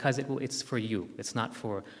because it's for you. It's not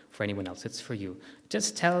for anyone else. It's for you.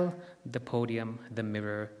 Just tell the podium, the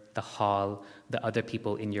mirror, the hall, the other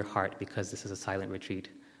people in your heart, because this is a silent retreat,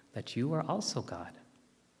 that you are also God.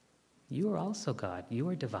 You are also God. You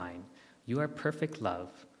are divine. You are perfect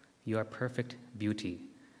love. You are perfect beauty.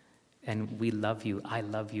 And we love you. I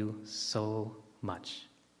love you so much.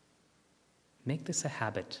 Make this a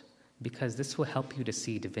habit, because this will help you to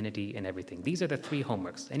see divinity in everything. These are the three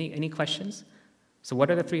homeworks. Any questions? So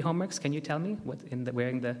what are the 3 homeworks? Can you tell me? In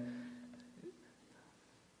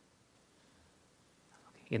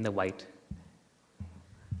the white.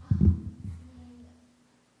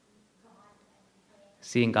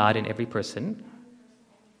 Seeing God in every person.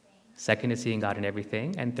 Second is seeing God in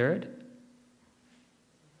everything. And third?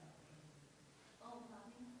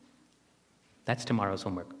 That's tomorrow's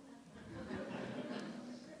homework.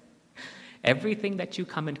 Everything that you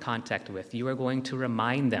come in contact with, you are going to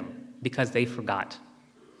remind them, because they forgot.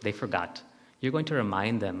 They forgot. You're going to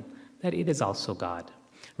remind them that it is also God.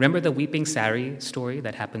 Remember the weeping sari story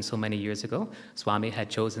that happened so many years ago? Swami had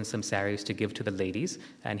chosen some saris to give to the ladies,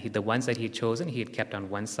 and the ones that he had chosen, he had kept on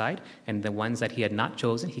one side, and the ones that he had not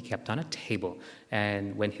chosen, he kept on a table.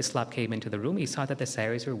 And when Hislop came into the room, he saw that the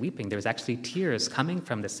saris were weeping. There was actually tears coming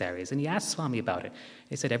from the saris, and he asked Swami about it.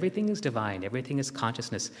 He said, everything is divine, everything is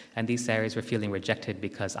consciousness, and these saris were feeling rejected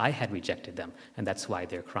because I had rejected them, and that's why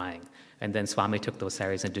they're crying. And then Swami took those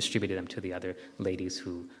saris and distributed them to the other ladies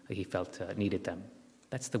who he felt needed them.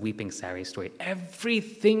 That's the weeping sari story.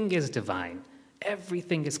 Everything is divine.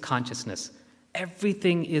 Everything is consciousness.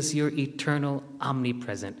 Everything is your eternal,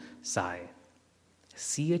 omnipresent Sai.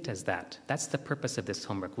 See it as that. That's the purpose of this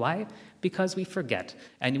homework. Why? Because we forget.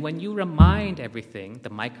 And when you remind everything, the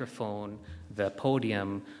microphone, the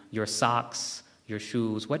podium, your socks, your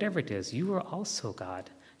shoes, whatever it is, you are also God.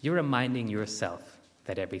 You're reminding yourself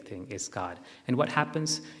that everything is God. And what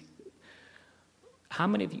happens?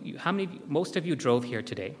 Most of you drove here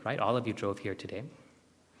today, right? All of you drove here today.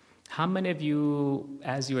 How many of you,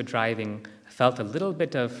 as you were driving, felt a little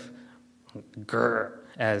bit of grr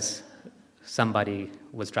as somebody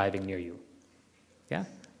was driving near you? Yeah?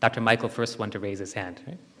 Dr. Michael first one to raise his hand,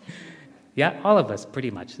 right? Yeah, all of us,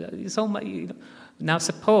 pretty much. Now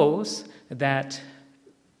suppose that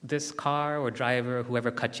this car or driver, whoever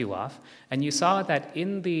cut you off, and you saw that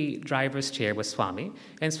in the driver's chair was Swami,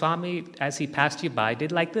 and Swami, as he passed you by,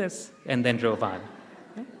 did like this, and then drove on.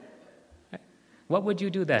 What would you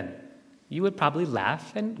do then? You would probably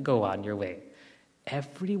laugh and go on your way.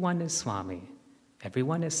 Everyone is Swami.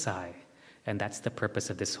 Everyone is Sai. And that's the purpose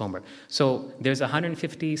of this homework. So there's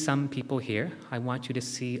 150 some people here. I want you to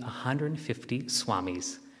see 150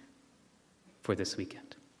 Swamis for this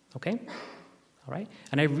weekend. Okay? All right?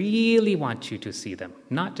 And I really want you to see them,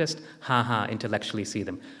 not just intellectually see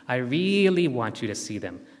them. I really want you to see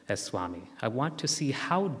them as Swami. I want to see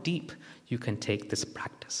how deep you can take this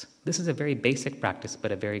practice. This is a very basic practice,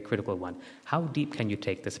 but a very critical one. How deep can you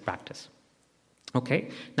take this practice? Okay?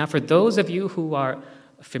 Now, for those of you who are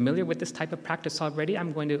familiar with this type of practice already,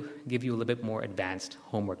 I'm going to give you a little bit more advanced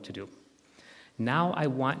homework to do. Now I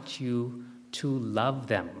want you to love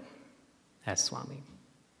them as Swami.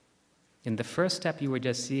 In the first step, you were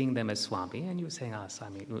just seeing them as Swami, and you were saying,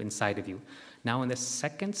 Swami, inside of you. Now in the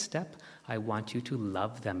second step, I want you to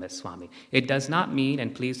love them as Swami. It does not mean,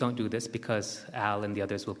 and please don't do this because Al and the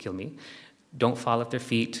others will kill me, don't fall at their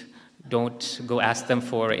feet, don't go ask them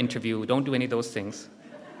for an interview, don't do any of those things.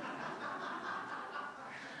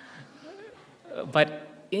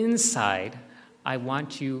 But inside, I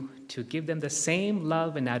want you to give them the same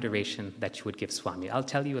love and adoration that you would give Swami. I'll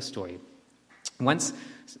tell you a story. Once,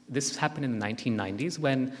 this happened in the 1990s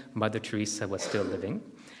when Mother Teresa was still living,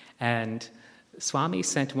 and Swami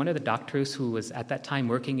sent one of the doctors who was at that time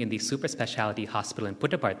working in the super specialty hospital in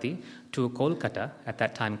Puttaparthi to Kolkata, at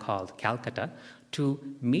that time called Calcutta, to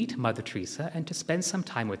meet Mother Teresa and to spend some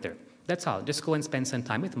time with her. That's all. Just go and spend some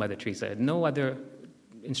time with Mother Teresa. No other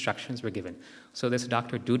instructions were given. So this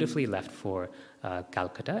doctor dutifully left for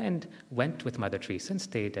Calcutta and went with Mother Teresa and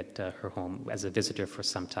stayed at her home as a visitor for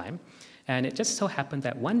some time. And it just so happened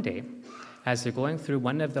that one day, as they're going through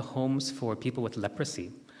one of the homes for people with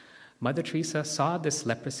leprosy, Mother Teresa saw this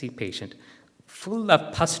leprosy patient full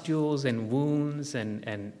of pustules and wounds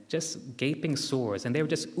and just gaping sores, and they were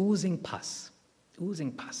just oozing pus.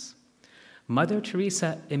 Mother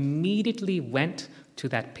Teresa immediately went to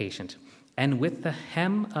that patient and with the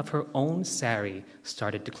hem of her own sari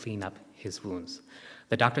started to clean up his wounds.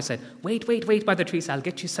 The doctor said, wait, Mother Teresa, I'll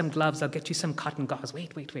get you some gloves, I'll get you some cotton gauze,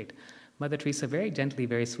 wait. Mother Teresa very gently,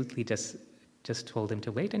 very sweetly just told him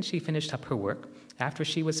to wait, and she finished up her work. After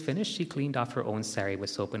she was finished, she cleaned off her own sari with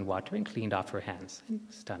soap and water and cleaned off her hands, and it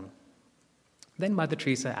was done. Then Mother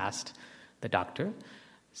Teresa asked the doctor,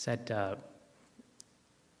 said,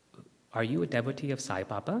 are you a devotee of Sai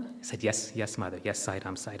Baba? He said, yes, Mother, yes,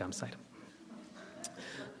 Saidam.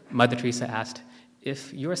 Mother Teresa asked,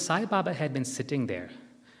 if your Sai Baba had been sitting there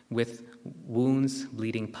with wounds,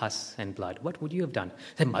 bleeding pus and blood, what would you have done?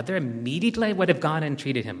 He said, Mother, immediately I would have gone and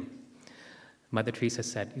treated him. Mother Teresa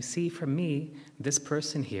said, you see, for me, this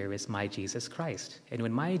person here is my Jesus Christ. And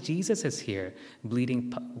when my Jesus is here, bleeding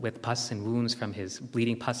pus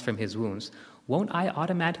from his wounds, won't I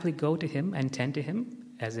automatically go to him and tend to him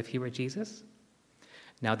as if he were Jesus?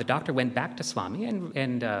 Now, the doctor went back to Swami,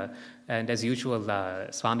 and as usual,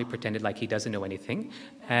 Swami pretended like he doesn't know anything.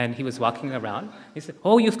 And he was walking around. He said,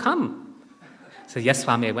 oh, you've come. I said, yes,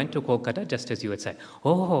 Swami, I went to Kolkata just as you had said.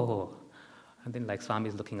 Oh. And then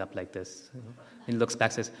Swami's looking up like this. And he looks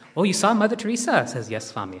back and says, oh, you saw Mother Teresa? Says, yes,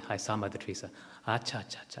 Swami, I saw Mother Teresa. Acha.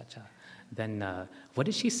 Then what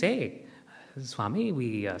did she say? Swami,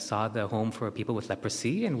 we saw the home for people with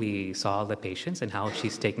leprosy, and we saw all the patients and how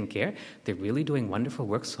she's taking care. They're really doing wonderful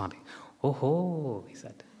work, Swami. Oh, he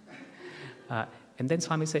said. And then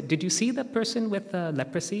Swami said, did you see the person with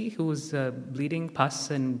leprosy who was bleeding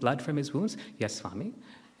pus and blood from his wounds? Yes, Swami.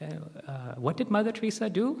 What did Mother Teresa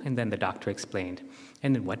do? And then the doctor explained.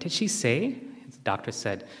 And then what did she say? The doctor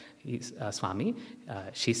said, Swami,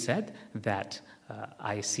 she said that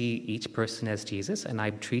I see each person as Jesus, and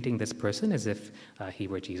I'm treating this person as if he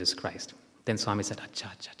were Jesus Christ. Then Swami said, acha,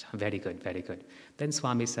 very good, very good. Then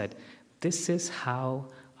Swami said, this is how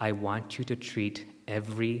I want you to treat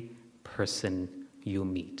every person you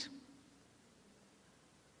meet.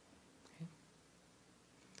 Okay.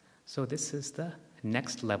 So this is the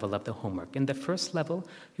next level of the homework. In the first level,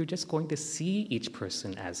 you're just going to see each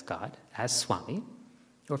person as God, as Swami,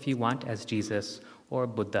 or if you want, as Jesus or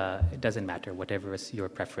Buddha, it doesn't matter, whatever is your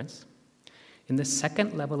preference. In the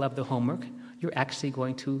second level of the homework, you're actually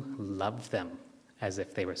going to love them as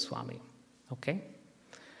if they were Swami. Okay?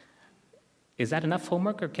 Is that enough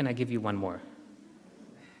homework, or can I give you one more?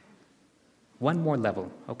 One more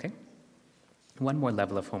level, okay? One more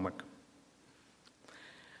level of homework.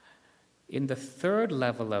 In the third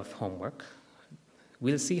level of homework,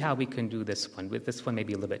 we'll see how we can do this one. This one may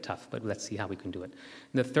be a little bit tough, but let's see how we can do it.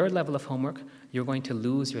 In the third level of homework, you're going to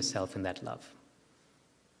lose yourself in that love.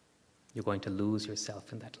 You're going to lose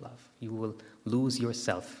yourself in that love. You will lose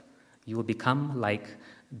yourself. You will become like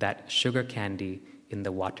that sugar candy in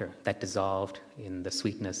the water that dissolved in the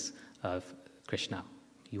sweetness of Krishna.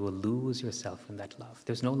 You will lose yourself in that love.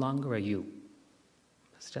 There's no longer a you.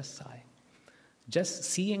 It's just Sai. Just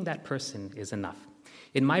seeing that person is enough.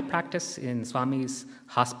 In my practice in Swami's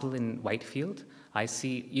hospital in Whitefield, I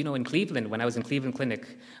see, in Cleveland, when I was in Cleveland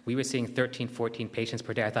Clinic, we were seeing 13, 14 patients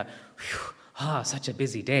per day. I thought, such a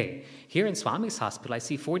busy day. Here in Swami's hospital, I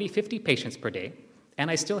see 40, 50 patients per day, and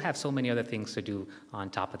I still have so many other things to do on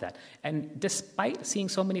top of that. And despite seeing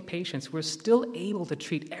so many patients, we're still able to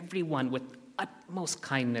treat everyone with utmost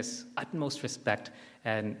kindness, utmost respect,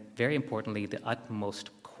 and very importantly, the utmost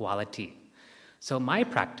quality. So my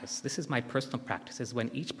practice, this is my personal practice, is when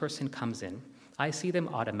each person comes in, I see them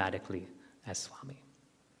automatically as Swami.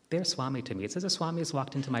 They're Swami to me. It's as if Swami has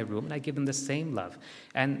walked into my room, and I give them the same love.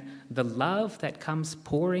 And the love that comes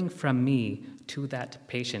pouring from me to that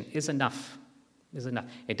patient is enough.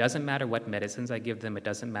 It doesn't matter what medicines I give them. It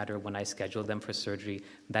doesn't matter when I schedule them for surgery.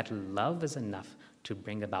 That love is enough to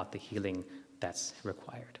bring about the healing that's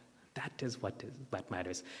required. That is what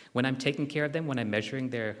matters. When I'm taking care of them, when I'm measuring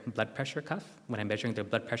their blood pressure cuff, when I'm measuring their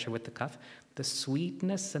blood pressure with the cuff, the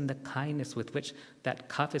sweetness and the kindness with which that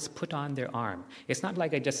cuff is put on their arm. It's not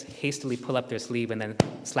like I just hastily pull up their sleeve and then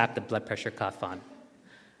slap the blood pressure cuff on.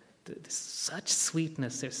 There's such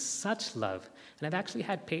sweetness, there's such love. And I've actually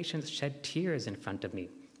had patients shed tears in front of me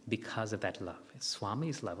because of that love. It's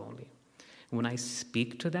Swami's love only. When I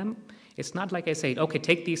speak to them, it's not like I say, okay,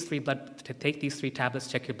 take these three tablets,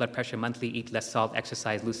 check your blood pressure monthly, eat less salt,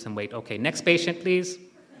 exercise, lose some weight. Okay, next patient, please.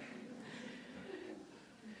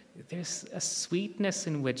 There's a sweetness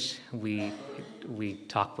in which we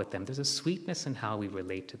talk with them. There's a sweetness in how we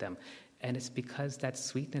relate to them. And it's because that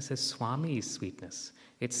sweetness is Swami's sweetness.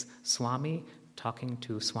 It's Swami talking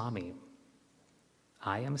to Swami.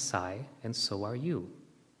 I am Sai, and so are you.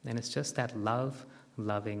 And it's just that love,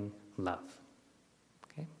 loving love.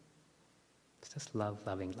 Okay? It's just love,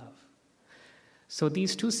 loving love. So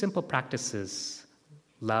these two simple practices,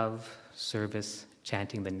 love, service,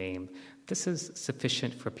 chanting the name, this is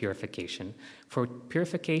sufficient for purification. For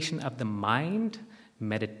purification of the mind,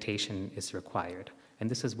 meditation is required. And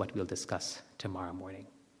this is what we'll discuss tomorrow morning.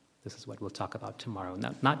 This is what we'll talk about tomorrow.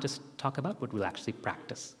 Not just talk about, but we'll actually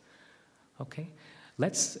practice. Okay?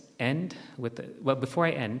 Let's end with, before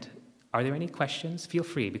I end, are there any questions? Feel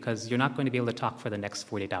free, because you're not going to be able to talk for the next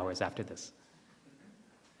 48 hours after this.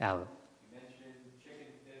 Al. You mentioned chicken,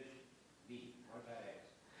 fish, meat.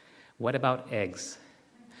 What about eggs?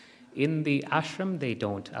 In the ashram, they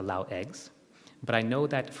don't allow eggs. But I know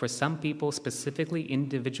that for some people, specifically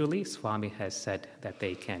individually, Swami has said that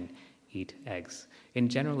they can eat eggs. In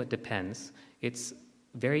general, it depends. It's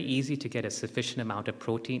very easy to get a sufficient amount of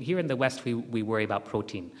protein. Here in the West, we worry about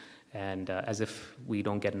protein, and as if we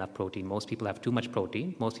don't get enough protein. Most people have too much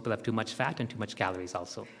protein. Most people have too much fat and too much calories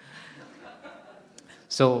also.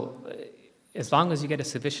 So as long as you get a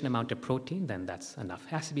sufficient amount of protein, then that's enough. It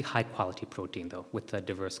has to be high-quality protein, though, with a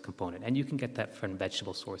diverse component. And you can get that from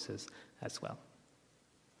vegetable sources as well.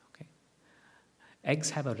 Okay. Eggs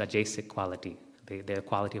have a rajasic quality. They're a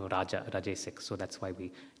quality of rajasic, so that's why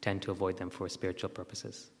we tend to avoid them for spiritual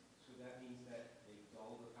purposes. So that means that they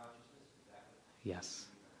dull the consciousness? Is that what Yes.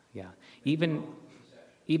 Yeah.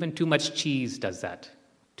 Even too much cheese does that.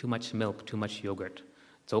 Too much milk, too much yogurt.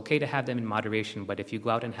 It's okay to have them in moderation, but if you go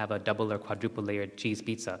out and have a double or quadruple layered cheese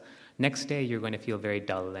pizza, next day you're going to feel very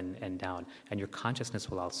dull and down, and your consciousness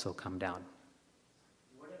will also come down.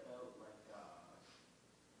 What about what's the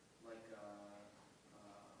word called?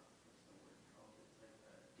 It's like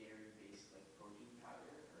a dairy-based protein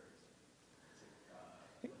powder, or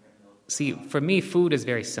is it like a milk? See, for me, food is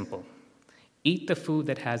very simple. Eat the food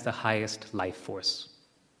that has the highest life force.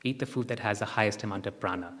 Eat the food that has the highest amount of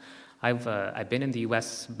prana. I've been in the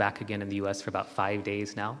U.S., back again in the U.S. for about 5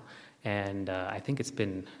 days now, and I think it's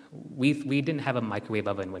been, we didn't have a microwave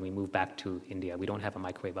oven when we moved back to India. We don't have a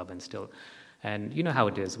microwave oven still. And you know how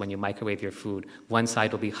it is when you microwave your food, one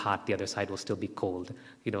side will be hot, the other side will still be cold.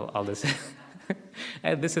 You know, all this.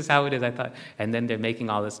 And this is how it is, I thought. And then they're making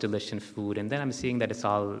all this delicious food, and then I'm seeing that it's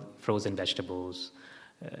all frozen vegetables.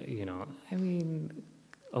 I mean,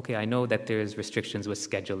 okay, I know that there's restrictions with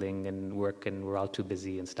scheduling and work, and we're all too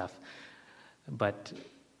busy and stuff, but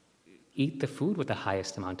eat the food with the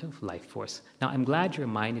highest amount of life force. Now, I'm glad you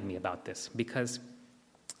reminded me about this, because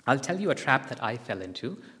I'll tell you a trap that I fell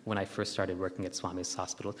into when I first started working at Swami's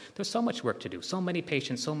hospital. There's so much work to do, so many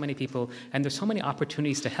patients, so many people, and there's so many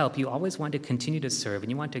opportunities to help. You always want to continue to serve,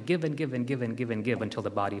 and you want to give and give and give and give and give until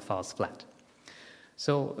the body falls flat.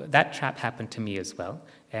 So that trap happened to me as well,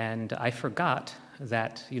 and I forgot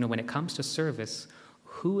that, when it comes to service,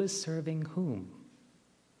 who is serving whom?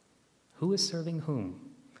 Who is serving whom?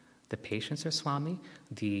 The patients are Swami,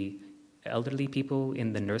 the elderly people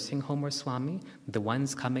in the nursing home are Swami, the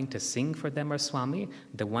ones coming to sing for them are Swami,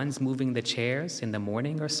 the ones moving the chairs in the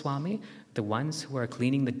morning are Swami, the ones who are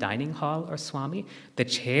cleaning the dining hall are Swami, the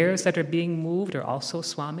chairs that are being moved are also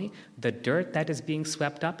Swami, the dirt that is being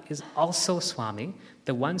swept up is also Swami,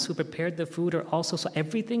 the ones who prepared the food are also Swami.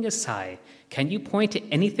 Everything is Sai. Can you point to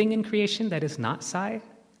anything in creation that is not Sai?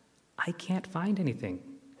 I can't find anything,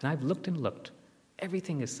 and I've looked and looked.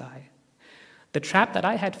 Everything is Sai. The trap that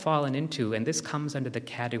I had fallen into, and this comes under the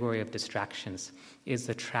category of distractions, is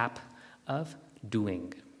the trap of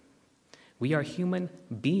doing. We are human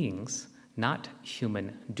beings, not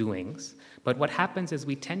human doings. But what happens is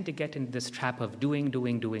we tend to get into this trap of doing.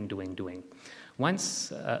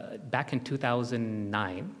 Once, back in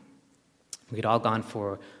 2009, we'd all gone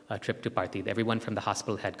for a trip to Parthiv. Everyone from the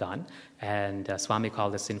hospital had gone, and Swami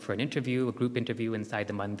called us in for an interview, a group interview inside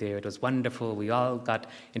the mandir. It was wonderful. We all got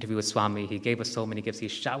interviewed with Swami. He gave us so many gifts. He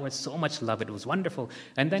showered so much love. It was wonderful.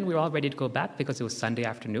 And then we were all ready to go back because it was Sunday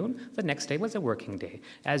afternoon. The next day was a working day.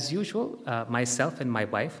 As usual, myself and my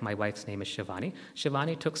wife's name is Shivani.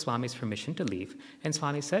 Shivani took Swami's permission to leave, and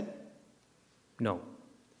Swami said, no.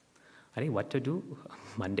 I didn't know what to do.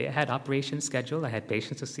 Monday I had operations scheduled. I had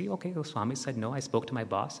patients to see. Okay, so Swami said no. I spoke to my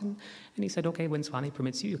boss, and he said, okay, when Swami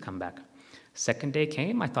permits you, you come back. Second day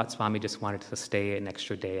came. I thought Swami just wanted to stay an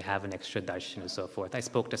extra day, have an extra darshan and so forth. I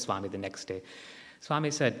spoke to Swami the next day.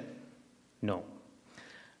 Swami said, no.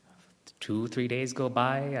 2-3 days go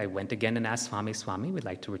by. I went again and asked Swami, we'd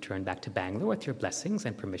like to return back to Bangalore with your blessings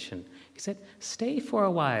and permission. He said, stay for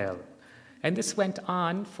a while. And this went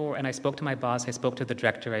on and I spoke to my boss, I spoke to the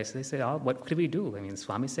director, they said, oh, what could we do? I mean,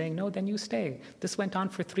 Swami's saying, no, then you stay. This went on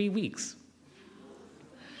for 3 weeks.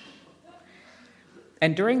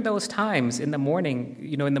 And during those times, in the morning,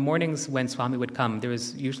 in the mornings when Swami would come, there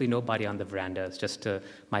was usually nobody on the veranda. It's just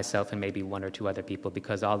myself and maybe 1 or 2 other people,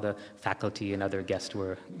 because all the faculty and other guests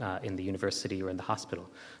were in the university or in the hospital.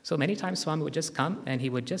 So many times Swami would just come and he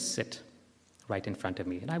would just sit right in front of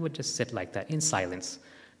me. And I would just sit like that in silence,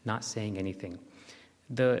 not saying anything.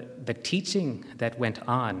 The teaching that went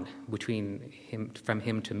on from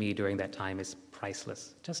him to me during that time is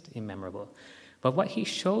priceless, just immemorable. But what he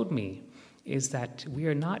showed me is that we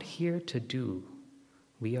are not here to do,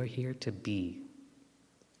 we are here to be.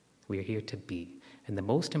 We are here to be. And the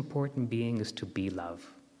most important being is to be love.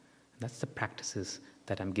 And that's the practices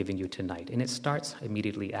that I'm giving you tonight. And it starts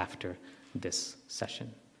immediately after this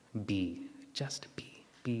session. Be, just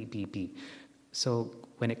be. So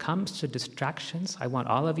when it comes to distractions, I want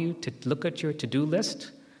all of you to look at your to-do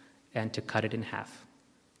list and to cut it in half.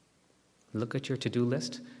 Look at your to-do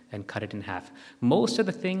list and cut it in half. Most of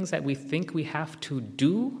the things that we think we have to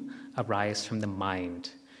do arise from the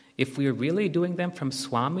mind. If we're really doing them from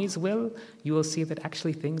Swami's will, you will see that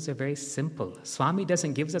actually things are very simple. Swami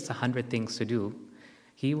doesn't give us 100 things to do.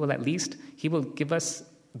 He will give us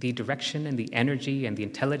the direction and the energy and the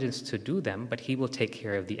intelligence to do them, but he will take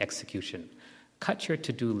care of the execution. Cut your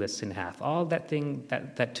to-do list in half. All that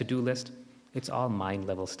to-do list, it's all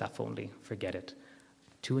mind-level stuff only. Forget it.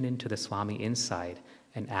 Tune into the Swami inside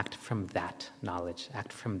and act from that knowledge,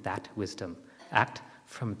 act from that wisdom, act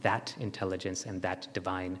from that intelligence and that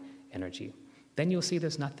divine energy. Then you'll see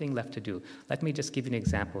there's nothing left to do. Let me just give you an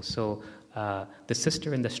example. So the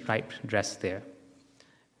sister in the striped dress there,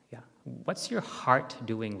 yeah. What's your heart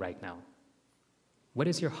doing right now? What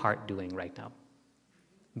is your heart doing right now?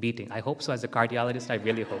 Beating. I hope so. As a cardiologist, I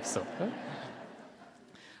really hope so.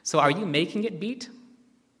 So are you making it beat?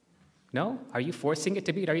 No? Are you forcing it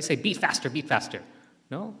to beat? Are you saying, beat faster, beat faster?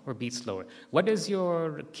 No? Or beat slower? What is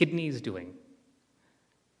your kidneys doing?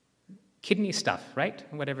 Kidney stuff, right?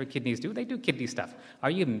 Whatever kidneys do, they do kidney stuff.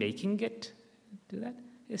 Are you making it do that?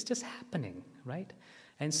 It's just happening, right?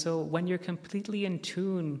 And so when you're completely in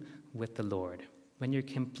tune with the Lord, when you're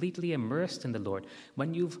completely immersed in the Lord,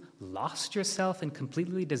 when you've lost yourself and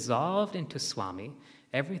completely dissolved into Swami,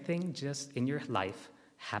 everything just in your life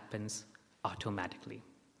happens automatically.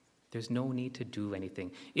 There's no need to do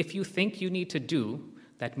anything. If you think you need to do,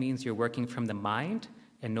 that means you're working from the mind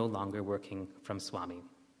and no longer working from Swami.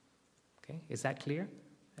 Okay, is that clear?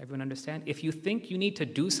 Everyone understand? If you think you need to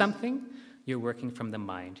do something, you're working from the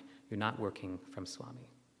mind. You're not working from Swami.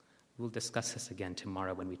 We'll discuss this again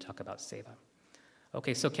tomorrow when we talk about Seva.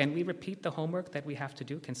 Okay, so can we repeat the homework that we have to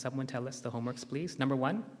do? Can someone tell us the homeworks, please? Number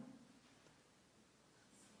 1,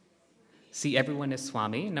 see everyone as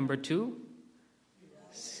Swami. Number 2,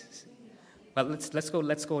 well,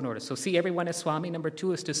 let's go in order. So see everyone as Swami. Number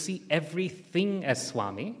 2 is to see everything as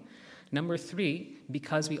Swami. Number 3,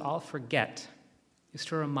 because we all forget, is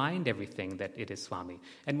to remind everything that it is Swami.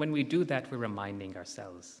 And when we do that, we're reminding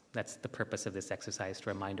ourselves. That's the purpose of this exercise, to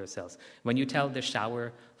remind ourselves. When you tell the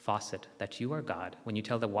shower faucet that you are God, when you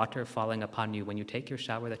tell the water falling upon you, when you take your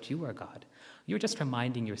shower that you are God, you're just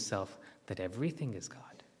reminding yourself that everything is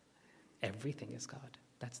God. Everything is God.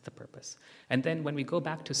 That's the purpose. And then when we go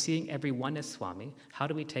back to seeing everyone as Swami, how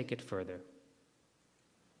do we take it further?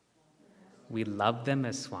 We love them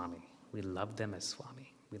as Swami. We love them as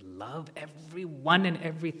Swami. We love everyone and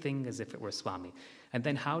everything as if it were Swami. And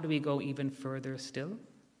then how do we go even further still?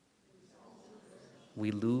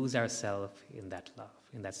 We lose ourselves in that love,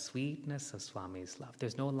 in that sweetness of Swami's love.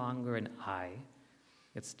 There's no longer an I,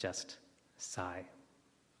 it's just Sai.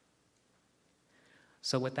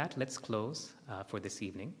 So with that, let's close for this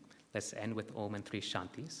evening. Let's end with Om and 3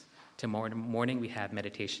 Shantis. Tomorrow morning we have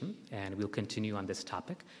meditation, and we'll continue on this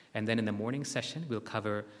topic. And then in the morning session, we'll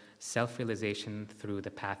cover self-realization through the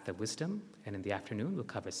path of wisdom. And in the afternoon, we'll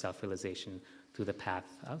cover self-realization through the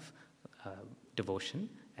path of devotion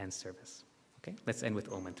and service. Okay, let's end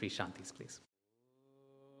with Om and 3 Shantis, please.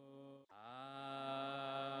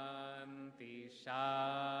 Shanti,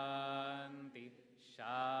 Shanti,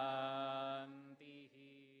 Shanti.